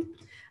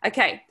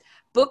 Okay.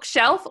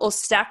 Bookshelf or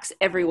stacks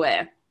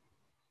everywhere?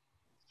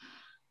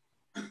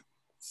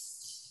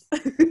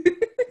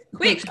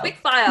 Quick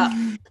fire.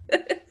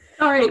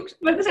 Sorry,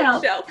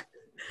 bookshelf.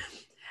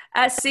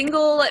 A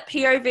single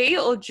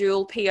POV or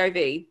dual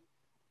POV?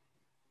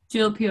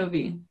 Dual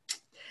POV.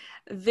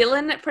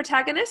 Villain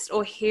protagonist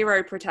or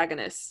hero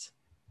protagonist?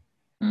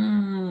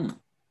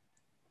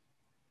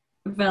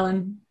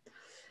 Villain.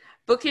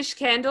 Bookish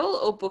candle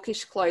or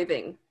bookish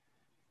clothing?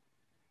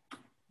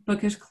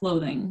 Bookish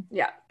clothing.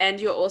 Yeah, and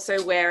you're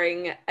also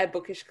wearing a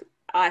bookish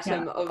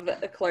item of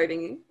the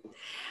clothing.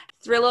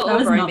 Thriller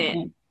or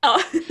romance?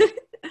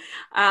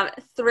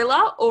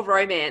 Thriller or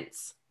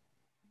romance?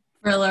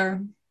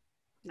 Thriller.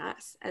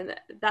 Nice. And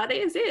that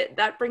is it.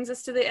 That brings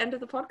us to the end of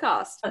the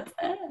podcast. That's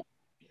it.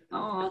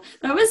 Oh,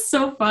 that was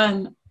so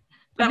fun.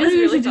 That was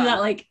really fun. Do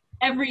that like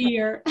every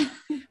year.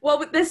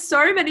 Well, there's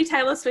so many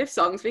Taylor Swift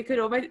songs. We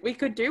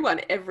could do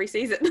one every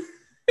season.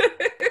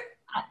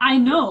 I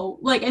know.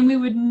 Like, and we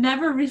would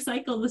never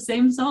recycle the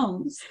same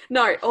songs.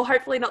 No, or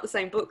hopefully not the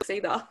same books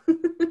either.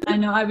 I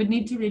know. I would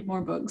need to read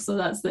more books, so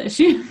that's the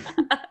issue.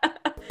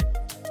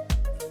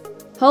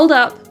 Hold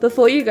up,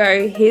 before you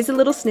go, here's a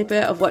little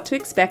snippet of what to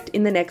expect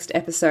in the next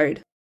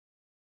episode.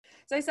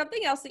 So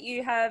something else that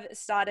you have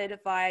started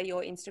via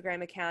your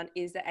Instagram account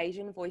is the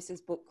Asian Voices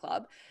Book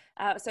Club.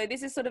 So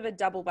this is sort of a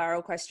double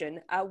barrel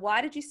question.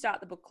 Why did you start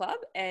the book club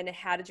and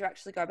how did you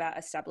actually go about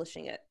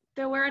establishing it?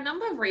 There were a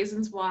number of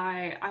reasons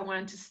why I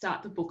wanted to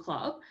start the book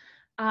club.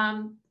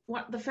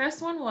 The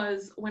first one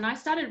was when I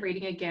started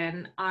reading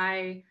again,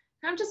 I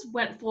kind of just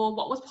went for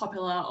what was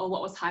popular or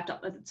what was hyped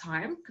up at the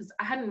time because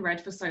I hadn't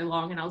read for so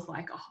long and I was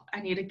like, oh,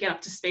 I need to get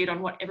up to speed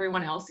on what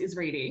everyone else is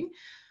reading.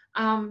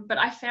 But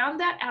I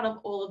found that out of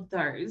all of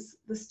those,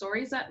 the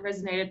stories that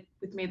resonated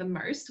with me the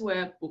most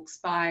were books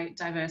by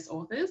diverse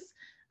authors,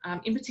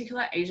 in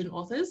particular Asian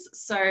authors.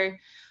 So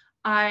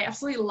I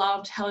absolutely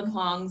loved Helen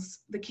Huang's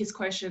The Kiss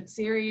Quotient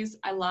series.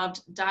 I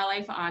loved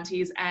Dialect for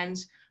Aunties.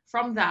 And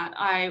from that,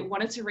 I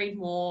wanted to read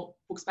more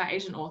books by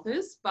Asian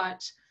authors.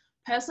 But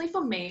personally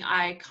for me,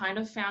 I kind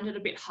of found it a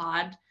bit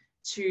hard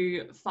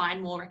to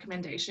find more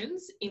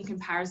recommendations in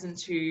comparison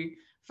to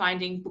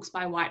finding books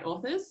by white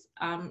authors.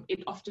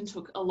 It often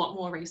took a lot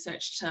more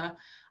research to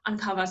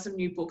uncover some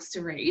new books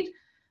to read.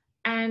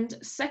 And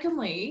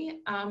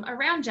secondly,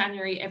 around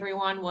January,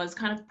 everyone was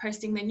kind of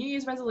posting their New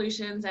Year's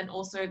resolutions and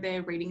also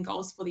their reading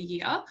goals for the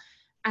year.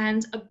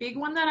 And a big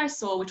one that I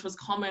saw, which was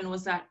common,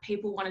 was that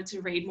people wanted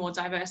to read more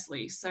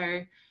diversely. So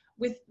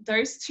with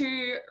those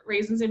two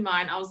reasons in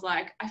mind, I was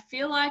like, I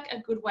feel like a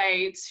good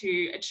way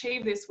to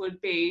achieve this would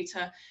be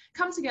to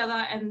come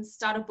together and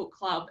start a book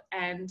club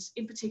and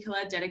in particular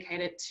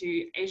dedicate it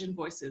to Asian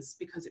voices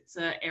because it's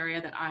an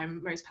area that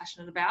I'm most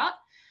passionate about.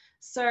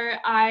 So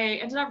I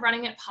ended up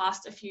running it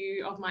past a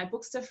few of my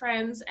bookster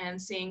friends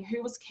and seeing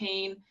who was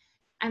keen.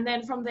 And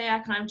then from there, I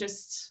kind of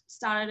just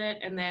started it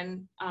and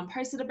then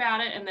posted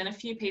about it. And then a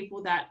few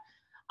people that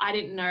I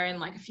didn't know and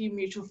like a few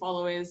mutual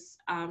followers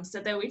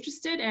said they were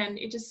interested and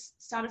it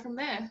just started from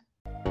there.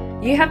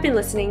 You have been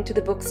listening to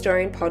the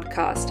Bookstory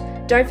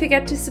podcast. Don't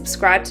forget to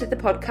subscribe to the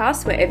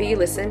podcast wherever you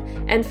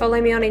listen and follow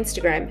me on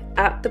Instagram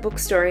 @the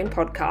Bookstory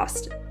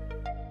podcast.